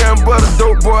 Ain't nothing but a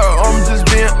dope boy, I'm just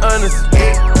being honest.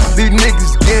 These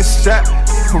niggas getting shot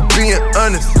for being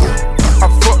honest. I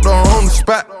fucked her on the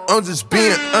spot, I'm just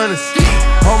being honest.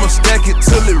 I'ma stack it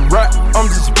till it rot, I'm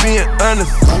just being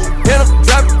honest. And I'm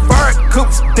dropping fire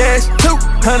coops, dash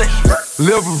 200.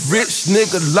 Live a rich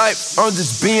nigga life, I'm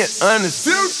just being honest.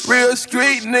 Real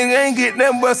street nigga ain't get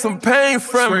nothing but some pain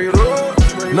from me.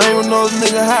 Name another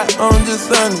nigga hot, I'm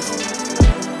just honest.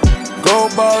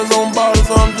 Gold bars on bottles,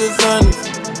 I'm just honest.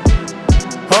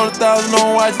 100,000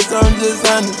 on watches, I'm just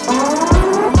honest.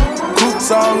 Coops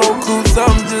all on coops,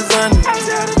 I'm just honest.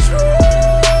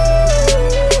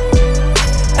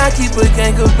 I keep a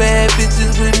gang of bad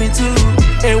bitches with me too.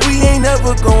 And we ain't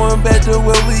never going back to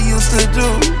what we used to do.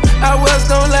 I was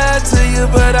gon' lie to you,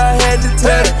 but I had to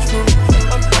tell the truth.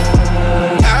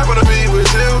 I wanna be with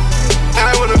you.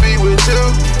 I wanna be with you.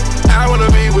 I wanna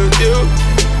be with you.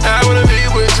 I wanna be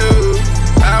with you.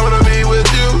 I wanna be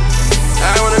with you.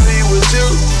 I wanna be with you.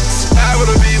 I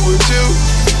wanna be with you.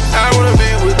 I wanna be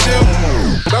with you.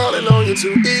 Falling on you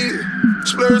too easy.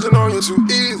 Splurging on you too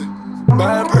easy.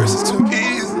 Buying purses too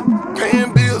easy.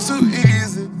 Paying bills too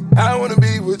easy. I wanna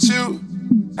be with you.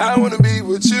 I wanna be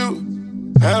with you.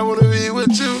 I wanna be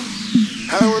with you.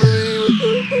 I wanna be with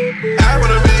you. I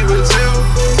wanna be with you.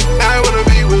 I wanna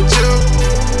be with you.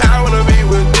 I wanna be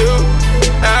with you.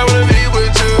 I wanna be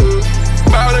with you.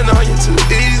 Falling on you too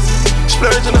easy.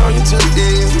 Splurging on you too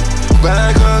easy.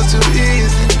 Buying cars too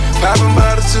easy. Popping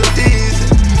bottles too easy.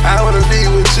 I wanna be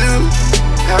with you.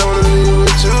 I wanna be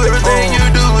with you. Everything you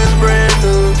do is brand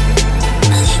new.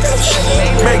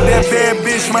 Make that bad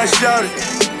bitch my shawty.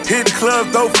 Hit the club,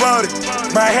 throw 40.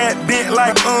 My hat bent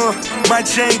like my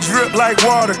chain drip like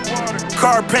water.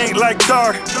 Car paint like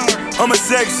tar. I'm a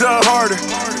sex up harder.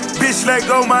 Bitch let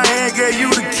go my hand, gave you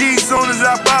the keys soon as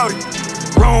I bought it.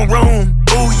 Wrong,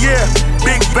 ooh yeah.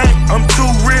 Big bank, I'm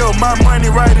too real. My money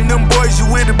right in them boys, you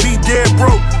with to be dead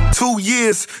broke. 2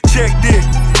 years, check this.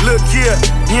 Look here,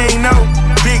 you ain't know.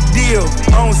 Big deal,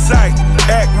 on site,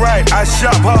 act right. I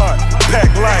shop hard, pack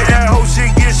light. That whole shit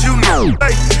gets you know.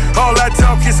 Hey, all I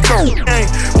talk is cocaine.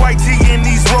 White tee in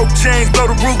these rope chains, blow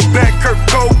the roof back, Kurt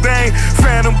Cobain.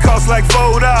 Phantom cost like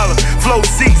 $4. Flow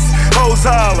seats, hoes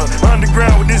holler.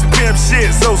 Underground with this pimp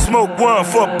shit, so smoke one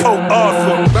for Pope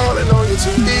Arthur. Ballin' on you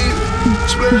too easy,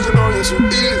 splurging on you too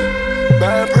easy.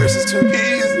 Buying purses too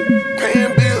easy,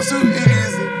 paying bills too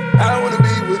easy. I wanna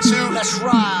be with you. Let's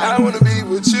ride. I wanna be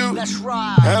with you. Let's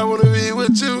ride. I wanna be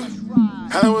with you.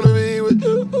 I wanna be with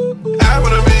you. I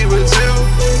wanna be with you.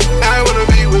 I wanna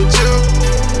be with you.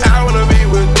 I wanna be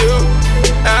with you.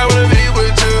 I wanna be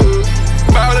with you.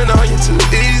 Ballin' on you too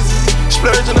easy,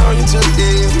 splurging on you too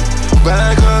easy.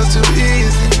 Buying cars too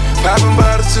easy, popping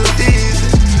bottles too easy.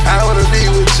 I wanna be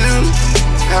with you.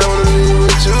 I wanna be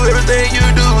with you. Everything you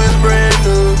do is brand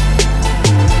new.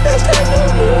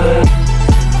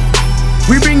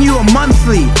 We bring you a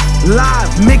monthly live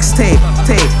mixtape.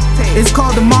 It's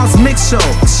called the Moss Mixshow.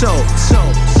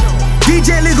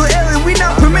 DJ Legal Alien, we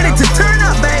not permitted to turn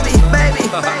up, baby.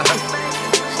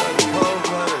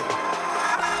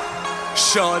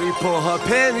 Shorty pull her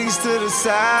panties to the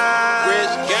side.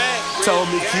 Rich gang. Told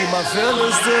me keep my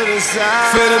feelings to the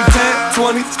side. For them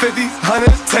 10, 20s, 50s,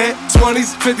 100s, 10,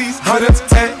 20s, 50s, 100s,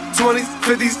 10, 20s,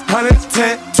 50s, 100s,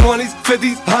 10, 20s,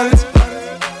 50s, 100s.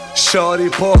 Shorty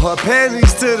pull her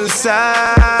panties to the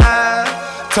side.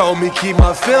 Told me keep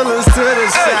my feelings to the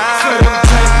side. For them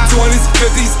 10, 20s,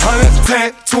 50s, 100s,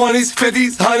 10, 20s,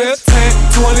 50s, 100s, 10,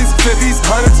 20s, 50s,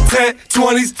 100s, 10,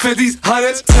 20s, 50s,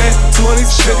 100s, 10,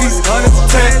 20s, 50s,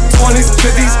 100s, 10, 20s,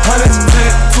 50s, 100s,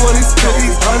 10, 20s,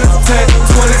 50s, 100s, 10,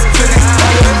 20s, 50s,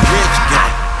 100s. Rich guy.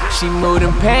 She moved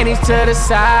them panties to the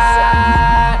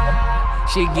side.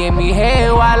 She give me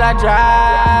head while I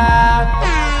drive.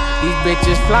 These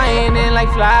bitches flying in like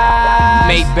flies.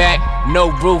 Maybach,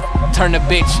 no roof, turn the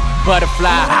bitch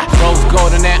butterfly. Rose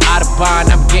gold on that Audubon.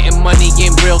 I'm getting money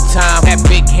in real time. That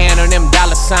big hand on them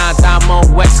dollar signs. I'm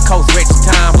on West Coast rich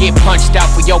time. Get punched out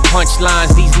for your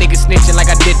punchlines. These niggas snitching like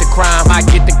I did the crime. I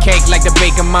get the cake like the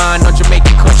bacon mine. On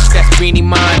Jamaican Kush, that's Beanie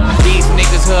mine. These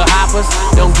niggas hood hoppers.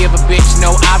 Don't give a bitch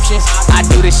no options. I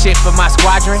do this shit for my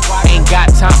squadron. Ain't got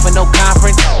time for no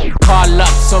conference. Call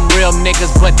up some real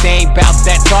niggas, but they ain't bout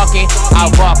that talking. I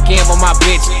walk in with my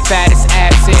bitch, fattest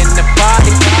ass in the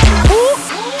party.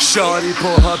 Shorty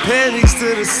pull her panties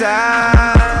to the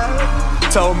side.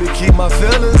 Told me keep my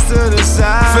feelings to the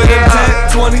side. Feeling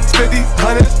 10, 20s, 50s,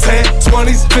 100, 10,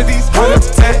 20s, 50s, 100,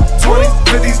 10, 20s,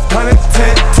 50s, 100,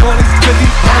 10, 20s,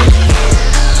 50s,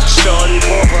 100. Shorty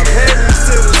pull her panties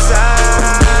to the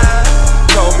side.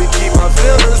 Told me keep my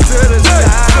feelings to the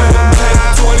side. Feeling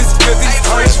 10, 20s, 50s,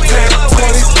 100, 10,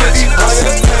 20s, 50s,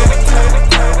 100, 10.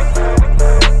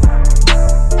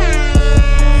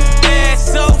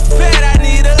 So fat, I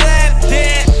need a lap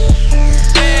dance.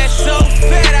 Ass so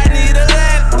fat, I need a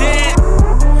lap dance.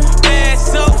 Ass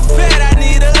so fat, I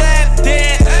need a lap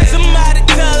dance. Somebody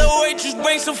tell the waitress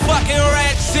bring some fucking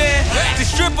racks in. The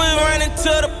strippers running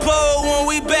to the pole when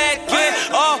we back in.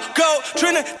 All gold,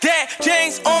 Trinidad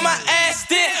James on my ass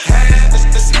then.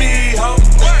 It's me, ho.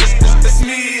 It's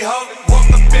me, ho. Walk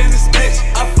up in this bitch,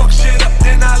 I fuck shit up,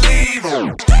 then I leave.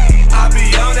 I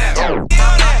be on that.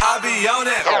 I be on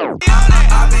that. I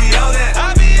be on that. I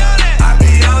be on that. I be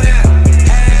on that.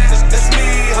 It's me,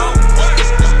 ho.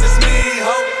 It's me,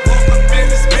 ho. Walk up in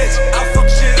this bitch, I fuck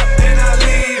shit up, then I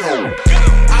leave.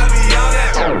 I be on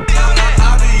that.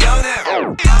 I be on that. I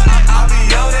be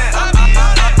on that. I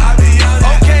be on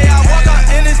that. Okay, I walk out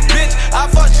in this bitch, I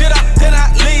fuck shit up, then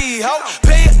I leave, ho.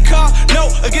 Pay a car, no,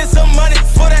 get some money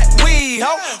for that weed,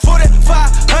 ho.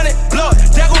 4,500 blow,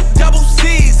 double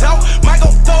C's, ho. Might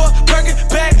gon' throw a Birkin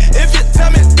back if you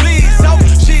tell me please, ho.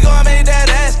 She gon' make that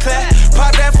ass clap,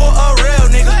 pop that for a real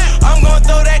nigga. I'm gon'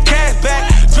 throw that cash back,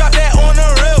 drop that on the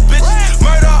real bitches.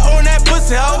 Murder on that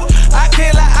pussy, ho. I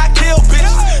can't lie, I kill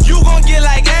bitches. You gon' get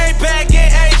like every bag,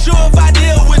 ain't sure if I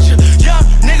deal with you. Young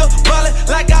nigga ballin'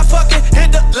 like I fucking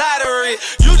hit the lottery.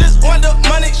 You just want the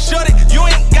money, shorty, you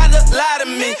ain't got to lie to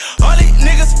me. All these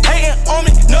niggas hating on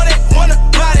me, know they wanna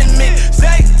body me.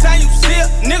 Same time you see a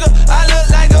nigga, I look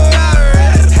like a robbery.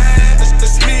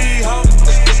 It's me, ho.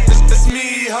 It's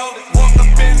me, ho. Walk up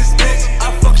in this bitch,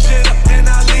 I fuck shit up, then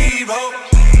I leave, ho.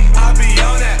 I be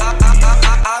on that.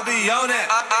 I be on that.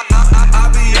 I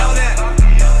be on that.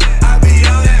 I be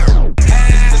on that.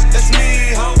 It's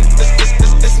me, ho.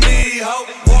 It's me, ho.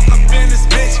 Walk up in this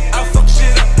bitch, I fuck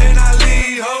shit up, then I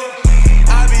leave, ho.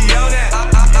 I be on that. I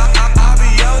be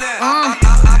on that.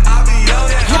 I be on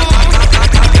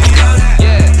that.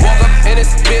 Yeah, walk up in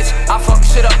this bitch, I fuck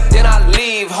shit up, then I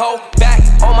leave, ho. Back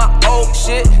on my old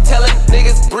shit, telling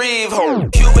niggas breathe, ho.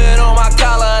 Cuban on my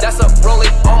collar, that's a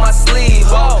rolling on my sleeve,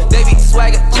 ho. They be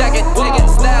swagger, jacket, nigga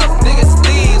styles, niggas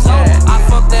thieves, ho. I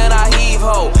fuck then I heave,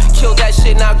 ho. Kill that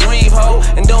shit, now grieve, ho.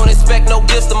 And don't expect no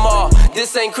gifts tomorrow.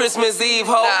 This ain't Christmas Eve,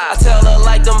 ho. I tell her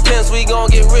like them pimps, we gon'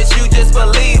 get rich, you just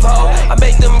believe, ho. I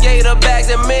make them gator bags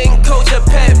and main coach a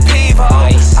pet peeve, ho.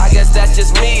 I guess that's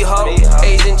just me, ho.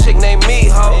 Asian chick named me,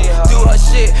 ho. Do her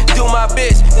shit, do my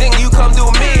bitch, then you come do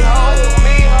me, ho.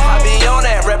 I be on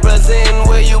that, representing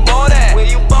where you born at.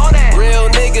 Real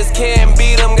niggas can't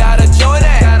beat them, gotta join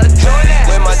that.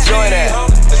 Where my joint at?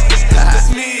 It's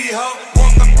me, ho.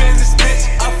 Walk up in this bitch,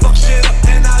 I fuck shit up,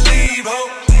 then I leave, ho.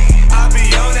 I be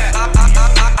on that.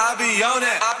 I be on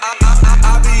that.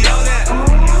 I be on that.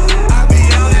 I be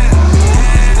on that.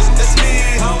 It's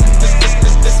me, ho.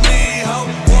 It's me, ho.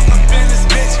 Walk up in this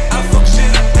bitch, I fuck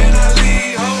shit up, then I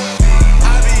leave, ho.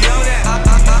 I be on that. I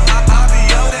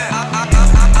be on that.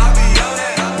 I be on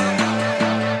that.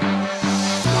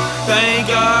 Thank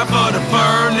God for the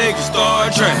fur niggas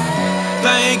start trap.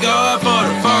 Thank God for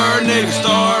the fur niggas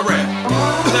start rap.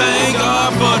 Thank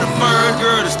God for the fur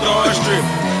girl to start stripping.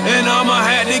 And I'ma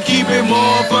have to keep it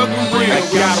motherfucking real. I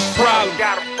got a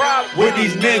problem with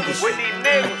these niggas.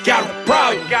 I got a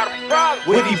problem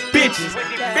with these bitches.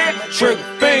 Trigger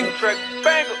finger,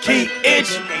 keep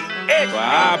itching. But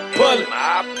I pull it,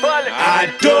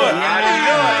 I do it.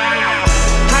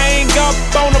 Hang up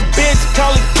on a bitch,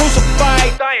 call it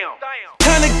crucified.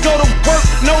 Time to go to work,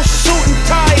 no suit and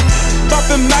tie.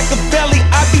 Bumpin' Machiavelli,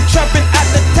 I be trappin' at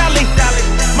the telly.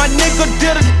 My nigga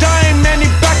did a dime, man, he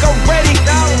back already.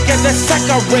 Get that sack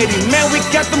already, man, we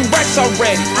got them racks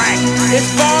already. As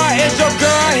far as your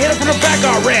girl, hit her from the back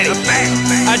already.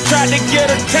 I tried to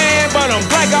get a tan, but I'm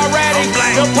black already.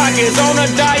 Your pocket's on a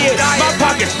diet, my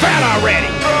pocket's fat already.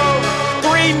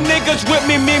 3 3 niggas with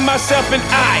me, myself, and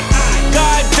I.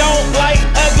 God don't like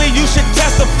ugly, you should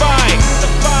testify.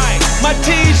 My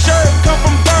t-shirt come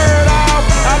from Bird off.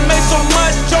 I made so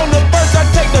much on the verse, I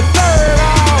take the third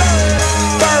off.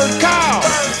 Third call,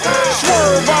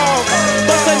 swerve off.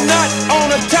 Bust a nut on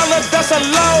a teller, that's a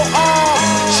low off.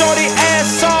 Shorty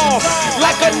ass off,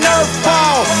 like a Nerf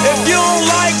ball. If you don't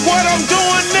like what I'm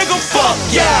doing, nigga, fuck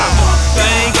yeah.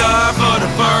 Thank God for the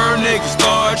fur niggas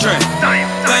Star Trek.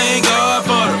 Thank God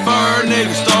for the fur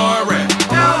niggas Star Rap.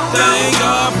 Thank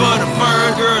God for the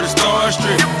fur girl to Star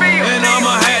Strip. And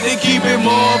I'ma have to keep it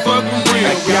more fucking real.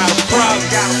 I got a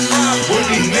problem with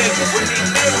these niggas.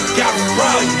 Got a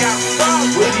problem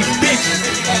with these bitches.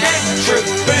 Trick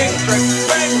bang, but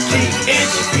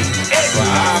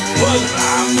I pull it,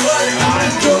 I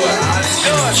do it.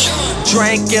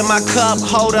 Drink in my cup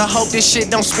holder, hope this shit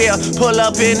don't spill. Pull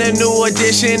up in a new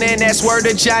edition, and that's word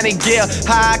to Johnny Gill.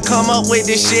 How I come up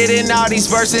with this shit and all these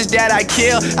verses that I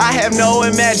kill. I have no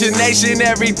imagination,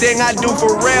 everything I do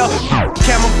for real.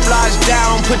 Camouflage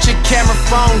down, put your camera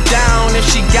phone down. If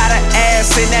she got an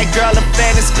ass and that girl a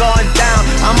fan, it's going down.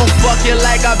 I'ma fuck you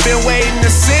like I've been waiting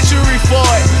a century for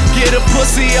it. Get a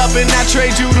pussy up and I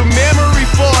trade you the memory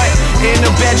for it. In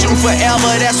the bedroom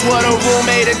forever, that's what a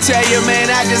roommate will tell you. Man,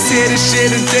 I just hear this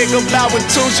shit and think about what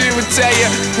Tucci would tell you.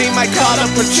 He might call her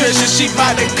Patricia, she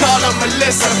bout to call her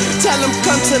Melissa. Tell him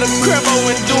come to the cribbo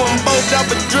and do them both up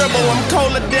a dribble. I'm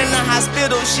colder than the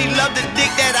hospital, she love the dick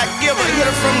that I give her. Hit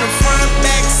her from the front,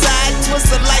 back, side,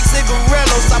 twist her like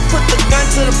cigarillos. I put the gun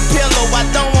to the pillow, I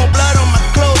don't want blood on my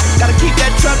clothes. Gotta keep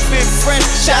that truck fit fresh,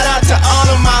 shout out to all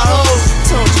of my hoes.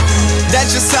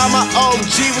 That's just how my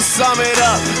OG would sum it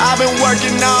up. I've been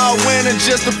working all winter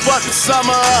just to fuck the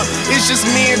summer up. It's just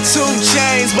me and 2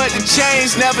 chains, but the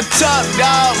chains never tuck,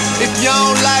 dawg. If you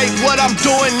don't like what I'm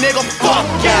doing, nigga, fuck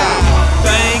yeah.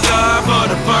 Thank God for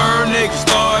the fur niggas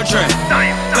Star Trek.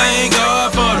 Thank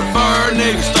God for the fur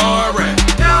niggas Star Rap.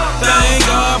 Thank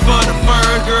God for the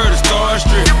fur girl to Star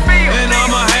Strip. And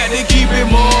I'ma have to keep it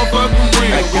more fucking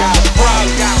real. I got a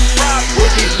problem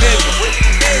with these niggas.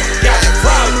 Got a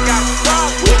problem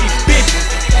with these bitches.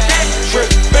 Trick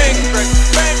bang,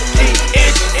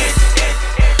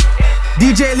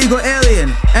 DJ Legal Alien,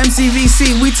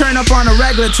 MCVC, we turn up on a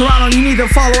regular. Toronto, you need to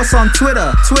follow us on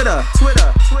Twitter.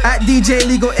 At DJ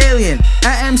Legal Alien,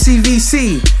 at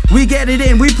MCVC. We get it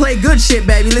in, we play good shit,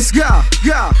 baby. Let's go.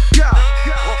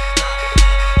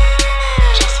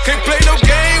 Can't play no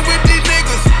game with these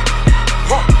niggas.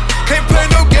 Can't play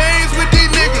no games with these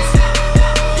niggas.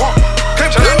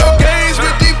 Can't play no games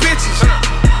with these bitches.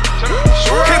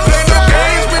 Can't play no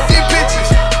games with these bitches.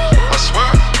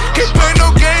 Can't play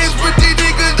no games with these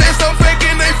niggas. They so fake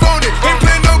and they phony. Can't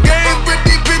play no games with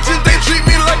these bitches. They treat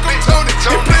me like I'm Tony.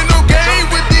 Can't play no game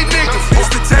with these niggas. It's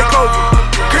the takeover.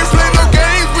 Can't play no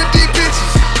games with these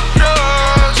bitches.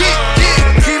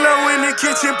 Kilo in the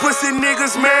kitchen, pussy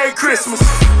niggas, Merry Christmas.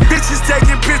 Bitches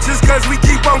taking pictures cause we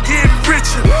keep on getting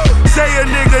richer. Say a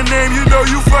nigga name, you know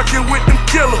you fucking with them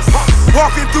killers.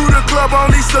 Walking through the club,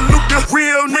 only salute the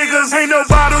real niggas. Ain't no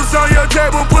bottles on your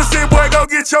table, pussy boy, go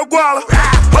get your guala.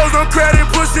 Hoes on credit,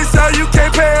 pussy, so you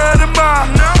can't pay her the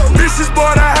mile. Bitches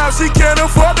bought a house, she can't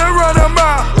afford to run a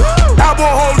mile.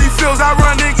 Album Holy Fields, I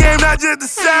run the game, not just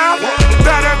the sound.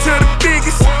 Bow down to the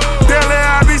biggest, daily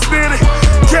I be spinning.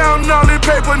 Counting all the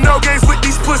paper, no games with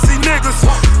these pussy niggas.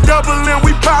 Doubling,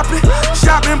 we poppin',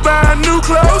 shopping, buying new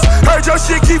clothes. Heard your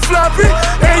shit keep flopping,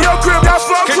 and your crib got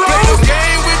fuck Can't play no clothes.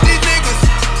 game with these niggas.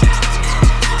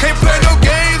 Can't play no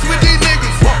games with these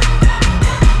niggas.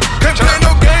 Can't play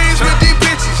no games with these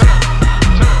bitches.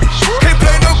 Can't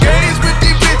play no games with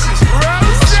these bitches.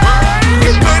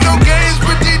 Can't play no games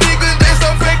with these niggas. They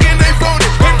so fake and they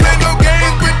phony. Can't play no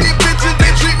games with these bitches.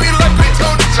 They treat me like I'm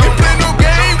Tony. Can't play no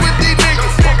game with these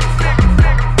niggas.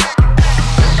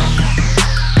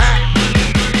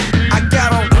 I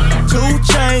got on 2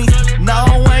 chains,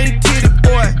 no, I ain't titty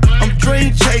boy. I'm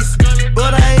dream chasing,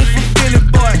 but I ain't from Philly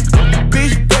boy.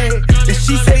 Bitch bad, and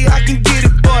she say I can get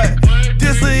it boy.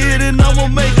 This a hit and I'ma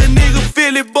make a nigga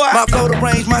feel it boy. My flow the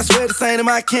range, my sweat the same, and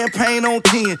my campaign on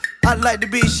 10. I like the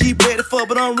bitch she ready for,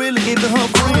 but I'm really into her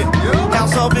friend.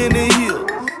 House off in the hill,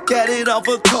 got it off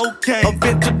of cocaine. A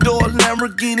Ventador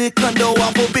Lamborghini condo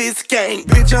off of Biscayne.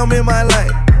 Bitch, I'm in my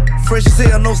lane, fresh as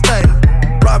hell, no stain.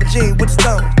 Robert Jean with the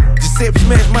stone. Giuseppe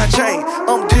smash my chain.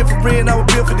 I'm different, I was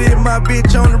built for this. My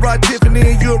bitch on the rock Tiffany,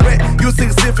 and you a rat. You sing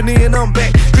a symphony, and I'm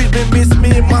back. Street been missing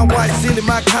me and my white city.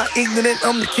 My car ignorant,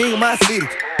 I'm the king of my city.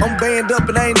 I'm banned up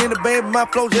and I ain't in the band, but my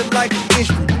flow just like an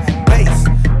instrument. Bass,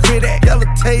 clear that, yellow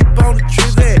tape on the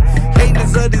trees that. Hating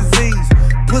is a disease.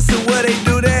 Pussy, where they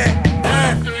do that?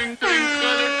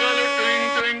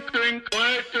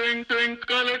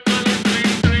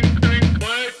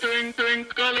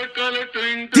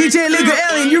 DJ Legal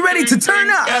Alien, you ready to turn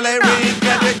up? LA Reed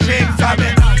got the king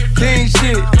poppin'. King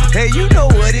shit, hey, you know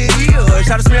what it is.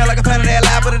 Try to smell like a pound of that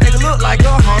lie, but a nigga look like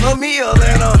a $100 million.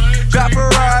 Drop a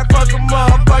ride, fuck a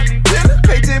motherfucking killer.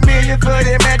 Pay 10 million for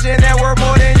that mansion that worth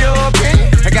more than your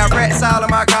opinion. I got rats all in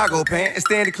my cargo pants.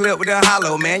 Extend the clip with a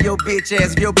hollow, man. Your bitch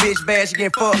ass, if your bitch bad, she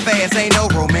get fucked fast, ain't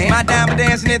no romance. My diamond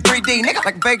dancing in 3D, nigga.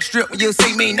 Like a fake strip when you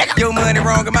see me, nigga. Your money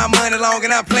wrong and my money long,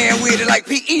 and I'm playing with it like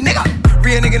PE, nigga.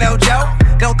 Real nigga, no joke.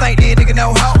 Don't think this nigga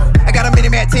no hoe. I got a mini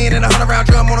Mac 10 and a 100-round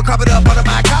drum on the carpet up under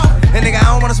my coat. And nigga, I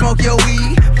don't wanna smoke your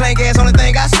weed. Plain gas, only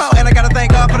thing I smoke. And I gotta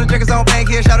thank God for the drinkers on bank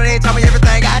here. Shout out, they tell me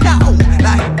everything I know.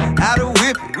 Like, how to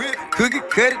whip it, cook it,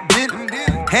 cut it, dip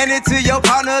it. Hand it to your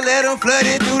partner, let him flood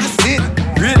it through the city.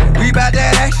 We bout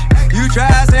that action. You try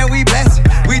us and we blast it.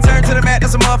 We turn to the mat,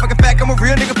 that's a motherfucking fact. I'm a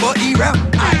real nigga for E-rap.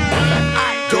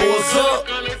 Doors up,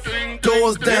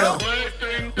 doors down.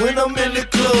 When I'm in the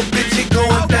club, bitch, it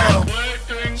going down.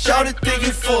 Shawty think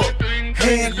it fuck,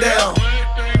 hand down.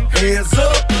 Hands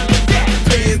up,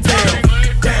 hands down,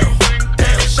 down,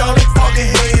 down. Shawty fucking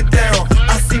hand down.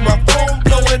 I see my phone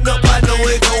blowing up, I know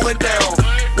it going down.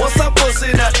 Once I bust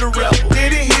it out the rapper,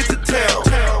 then it hit the town.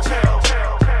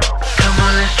 Come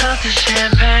on, let's talk the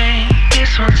champagne.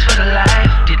 This one's for the life.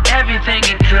 Did everything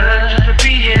it could to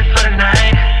be here for the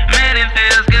night. Man, it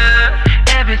feels good.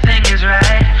 Everything is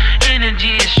right.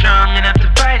 Energy is strong enough to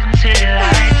brighten city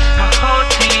lights. My whole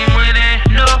team winning,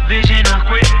 no vision or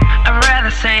quit. I'd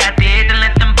rather say I did than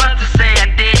let them busters say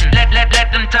I didn't.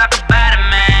 Let them talk about it,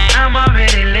 man. I'm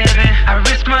already living. I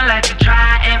risk my life to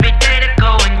try every day to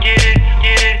go and get it,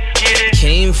 get it, get it.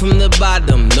 Came from the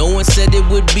bottom, no one said it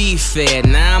would be fair.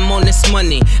 Now I'm on this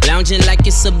money, lounging like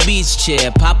it's a beach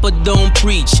chair. Papa don't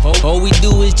preach, all we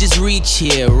do is just reach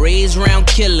here. Raise round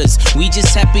killers, we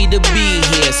just happy to be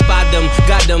here. Spot them,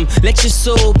 got them, let your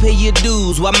soul pay your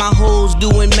dues. While my hoes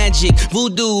doing magic,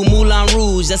 voodoo, Moulin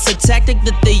Rouge. That's a tactic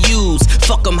that they use.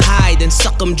 Fuck them high, then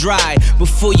suck them dry.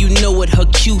 Before you know it, her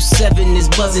Q7 is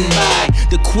buzzing by.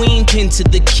 The queen pin to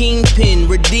the kingpin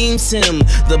redeems him.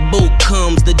 The boat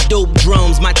comes, the dope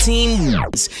drums, my team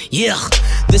runs. Yeah,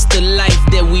 this the life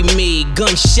that we made.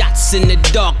 Gunshots in the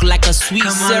dark like a sweet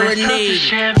serenade. Come on, let's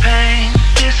champagne.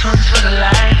 This one's for the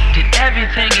life. Did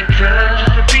everything it could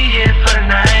to be here for the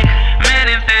night. Man,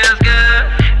 it feels good.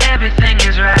 Everything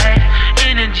is right.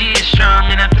 Energy is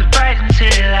strong enough to brighten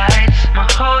city lights. My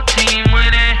whole team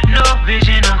winning, no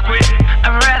vision or quit.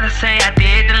 I'd rather say I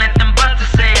did than let them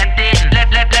busters say I didn't.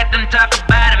 Let them talk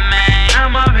about it, man.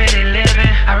 I'm already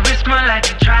living. I risk my life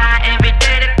to try every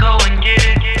day to go and get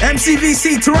it.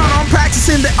 MCVC Toronto, I'm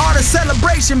practicing the art of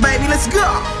celebration, baby. Let's go.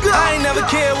 I ain't never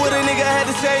cared what a nigga had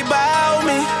to say about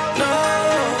me. No.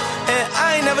 And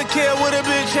I ain't never cared what a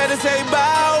bitch had to say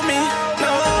about me.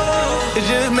 No. It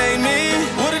just made me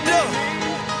what it do.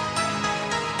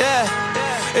 Yeah.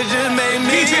 It just made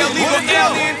me DJ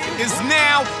Legal Alien is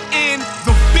now in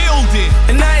the building.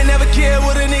 And I ain't never cared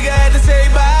what a nigga had to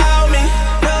say about me.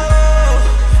 No.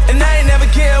 And I ain't never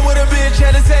cared what a bitch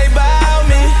had to say about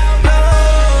me. No.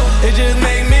 It just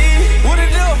made me what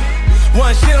it do.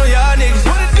 One shit on y'all niggas.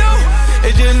 What it do?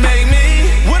 It just made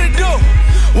me what it do.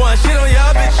 One shit on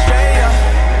y'all bitch straight up.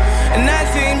 And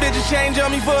 19 bitches change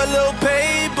on me for a little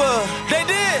paper. They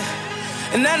did.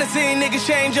 And I done seen niggas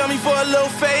change on me for a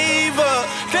little favor.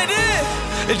 They did.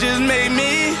 It just made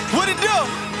me what it do.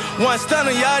 One stun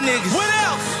on y'all niggas. What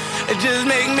else? It just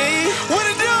make me what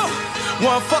it do.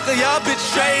 One fuck on y'all bitch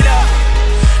straight up.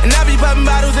 And I be popping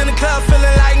bottles in the club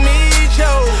feeling like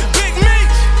Mixshow. Big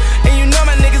Meech. And you know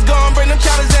my niggas gon' bring them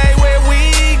choppers everywhere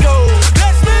we go.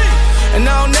 That's me. And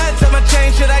I don't never tell my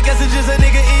chain shit, I guess it's just a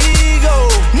nigga ego.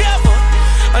 Never.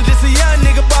 I'm just a young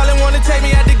nigga ballin', wanna take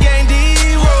me out the game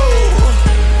D-roll.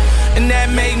 And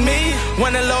that make me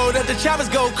wanna load up the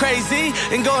choppers, go crazy,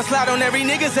 and go and slide on every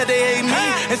nigga said they hate me,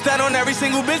 and start on every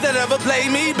single bitch that ever played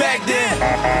me back then.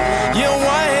 You don't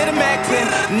wanna hear the Mac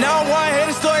 10, no one wanna hear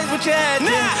the stories what you had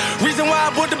then. Reason why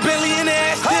I bought the Bentley in the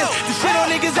Aston, the shit on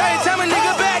niggas every time a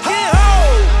nigga back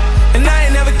in. And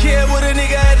I ain't never cared what a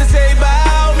nigga had to say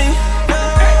about me. No.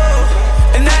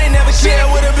 And I ain't never cared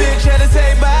what a bitch had to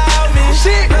say about me.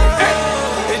 Shit. No.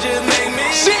 It just make me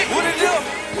what it do.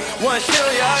 One shit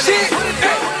on y'all niggas. What it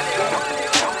do?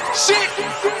 Shit.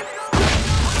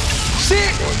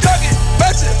 Talking,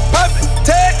 bustin', poppin',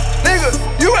 tag, nigga,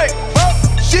 you ain't pop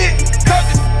shit.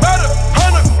 Talking about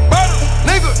 100 bottles,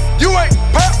 nigga, you ain't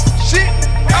pop shit.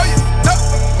 All you know,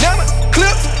 never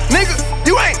clips, nigga.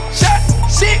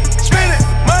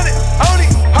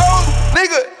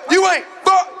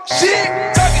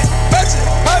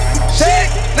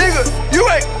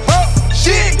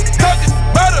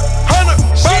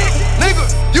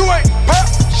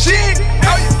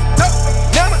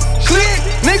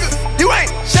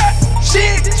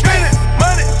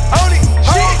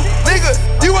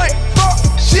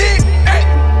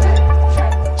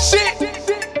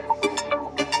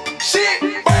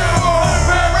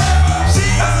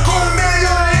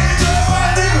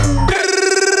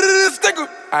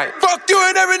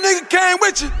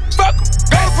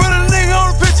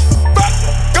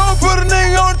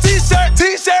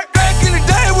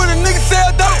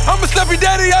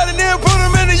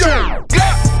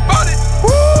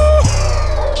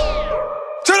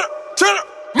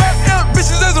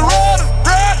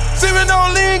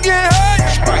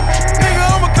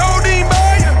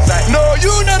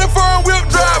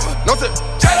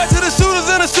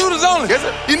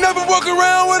 You never walk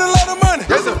around with a lot of money.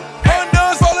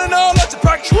 Undone falling all out your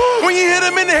pocket. When you hit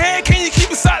him in the head, can you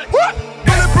keep it solid?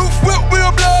 Bulletproof whip,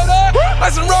 we'll blood up.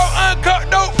 Like some raw uncut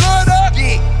dope, blood up.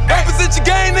 Represent your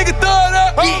gang, nigga, throw it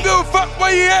up. I don't give a fuck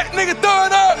where you at, nigga, throw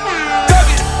it up. Tap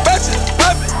it, batch it,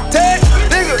 pop it, tag,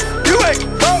 nigga, you ain't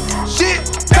pop shit.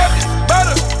 Tap it,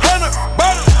 about 100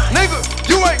 bottles, nigga,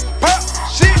 you ain't pop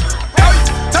shit. How you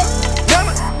talk,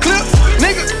 nana, clips,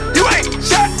 nigga, you ain't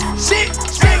shot shit.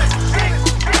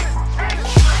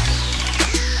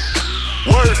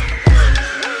 Word.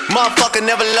 Motherfucker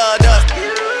never loved us.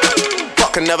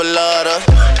 Fucker never loved us.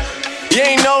 You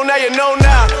ain't know now, you know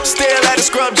now. Still at the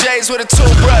scrub J's with a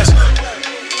toothbrush.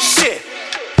 Shit.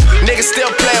 Niggas still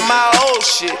playing my old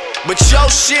shit. But your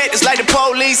shit is like the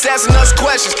police asking us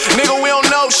questions. Nigga, we don't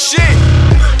know shit.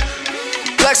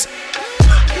 Flex.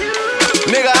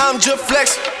 Nigga, I'm just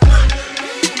flex.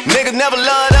 Niggas never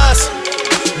loved us.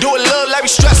 Do it look like we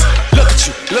stressed. Look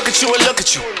at you, and look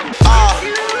at you.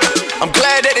 I'm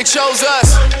glad that they chose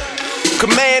us.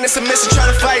 Command and submission,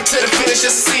 trying to fight to the finish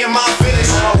just to see my finish.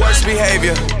 My worst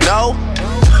behavior, no.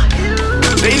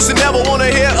 They used to never wanna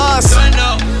hear us.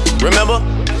 Remember?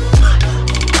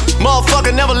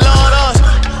 Motherfucker never loved us.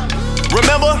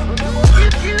 Remember?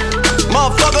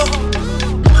 Motherfucker.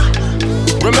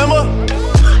 Remember?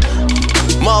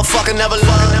 Motherfucker never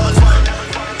loved us.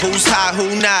 Who's hot, who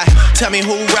not? Tell me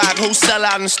who rock, who sell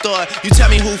out in the store. You tell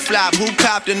me who flop, who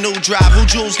copped a new drop, who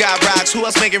jewels got rocks, who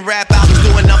else making rap albums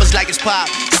doing numbers like it's pop.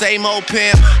 Same old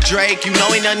pimp, Drake, you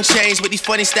know ain't nothing changed with these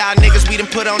funny style niggas we done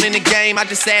put on in the game. I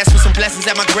just asked for some blessings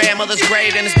at my grandmother's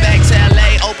grave, and it's back to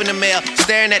LA, open the mail,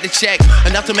 staring at the check.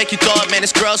 Enough to make you throw up, man,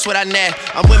 it's gross what I net.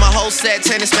 I'm with my whole set,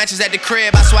 tennis matches at the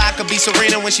crib. I swear I could be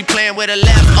Serena when she playing with her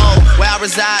left. Oh, where I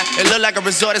reside, it look like a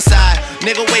resort aside.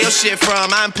 Nigga, where your shit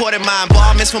from? I imported mine,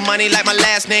 ball miss for money like my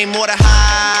last name, more than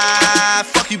high.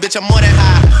 Fuck you, bitch, I'm more than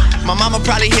high. My mama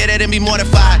probably hear that and be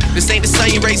mortified. This ain't the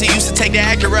son you raised, he used to take the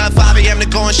Acura at 5 a.m. to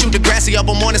go and shoot the grassy up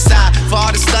on Morningside. For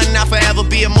all the stunning, I'll forever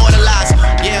be immortalized.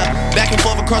 Yeah, back and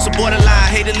forth across the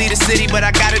borderline. Hate to leave the city, but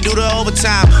I gotta do the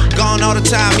overtime. Gone all the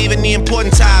time, even the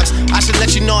important times. I should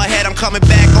let you know ahead, I'm coming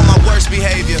back on my worst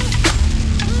behavior.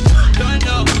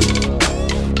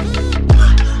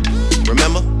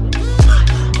 Remember?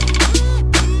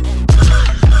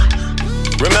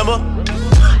 Remember?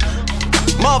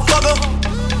 Motherfucker.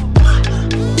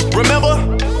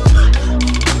 Remember?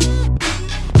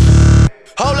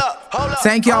 Hold up.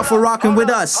 Thank y'all for rocking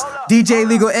with us. DJ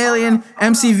Legal Alien,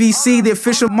 MC Veecee, the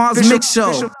official Mars Mix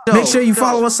Show. Make sure you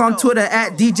follow us on Twitter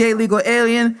at DJ Legal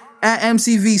Alien, at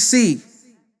MC Veecee.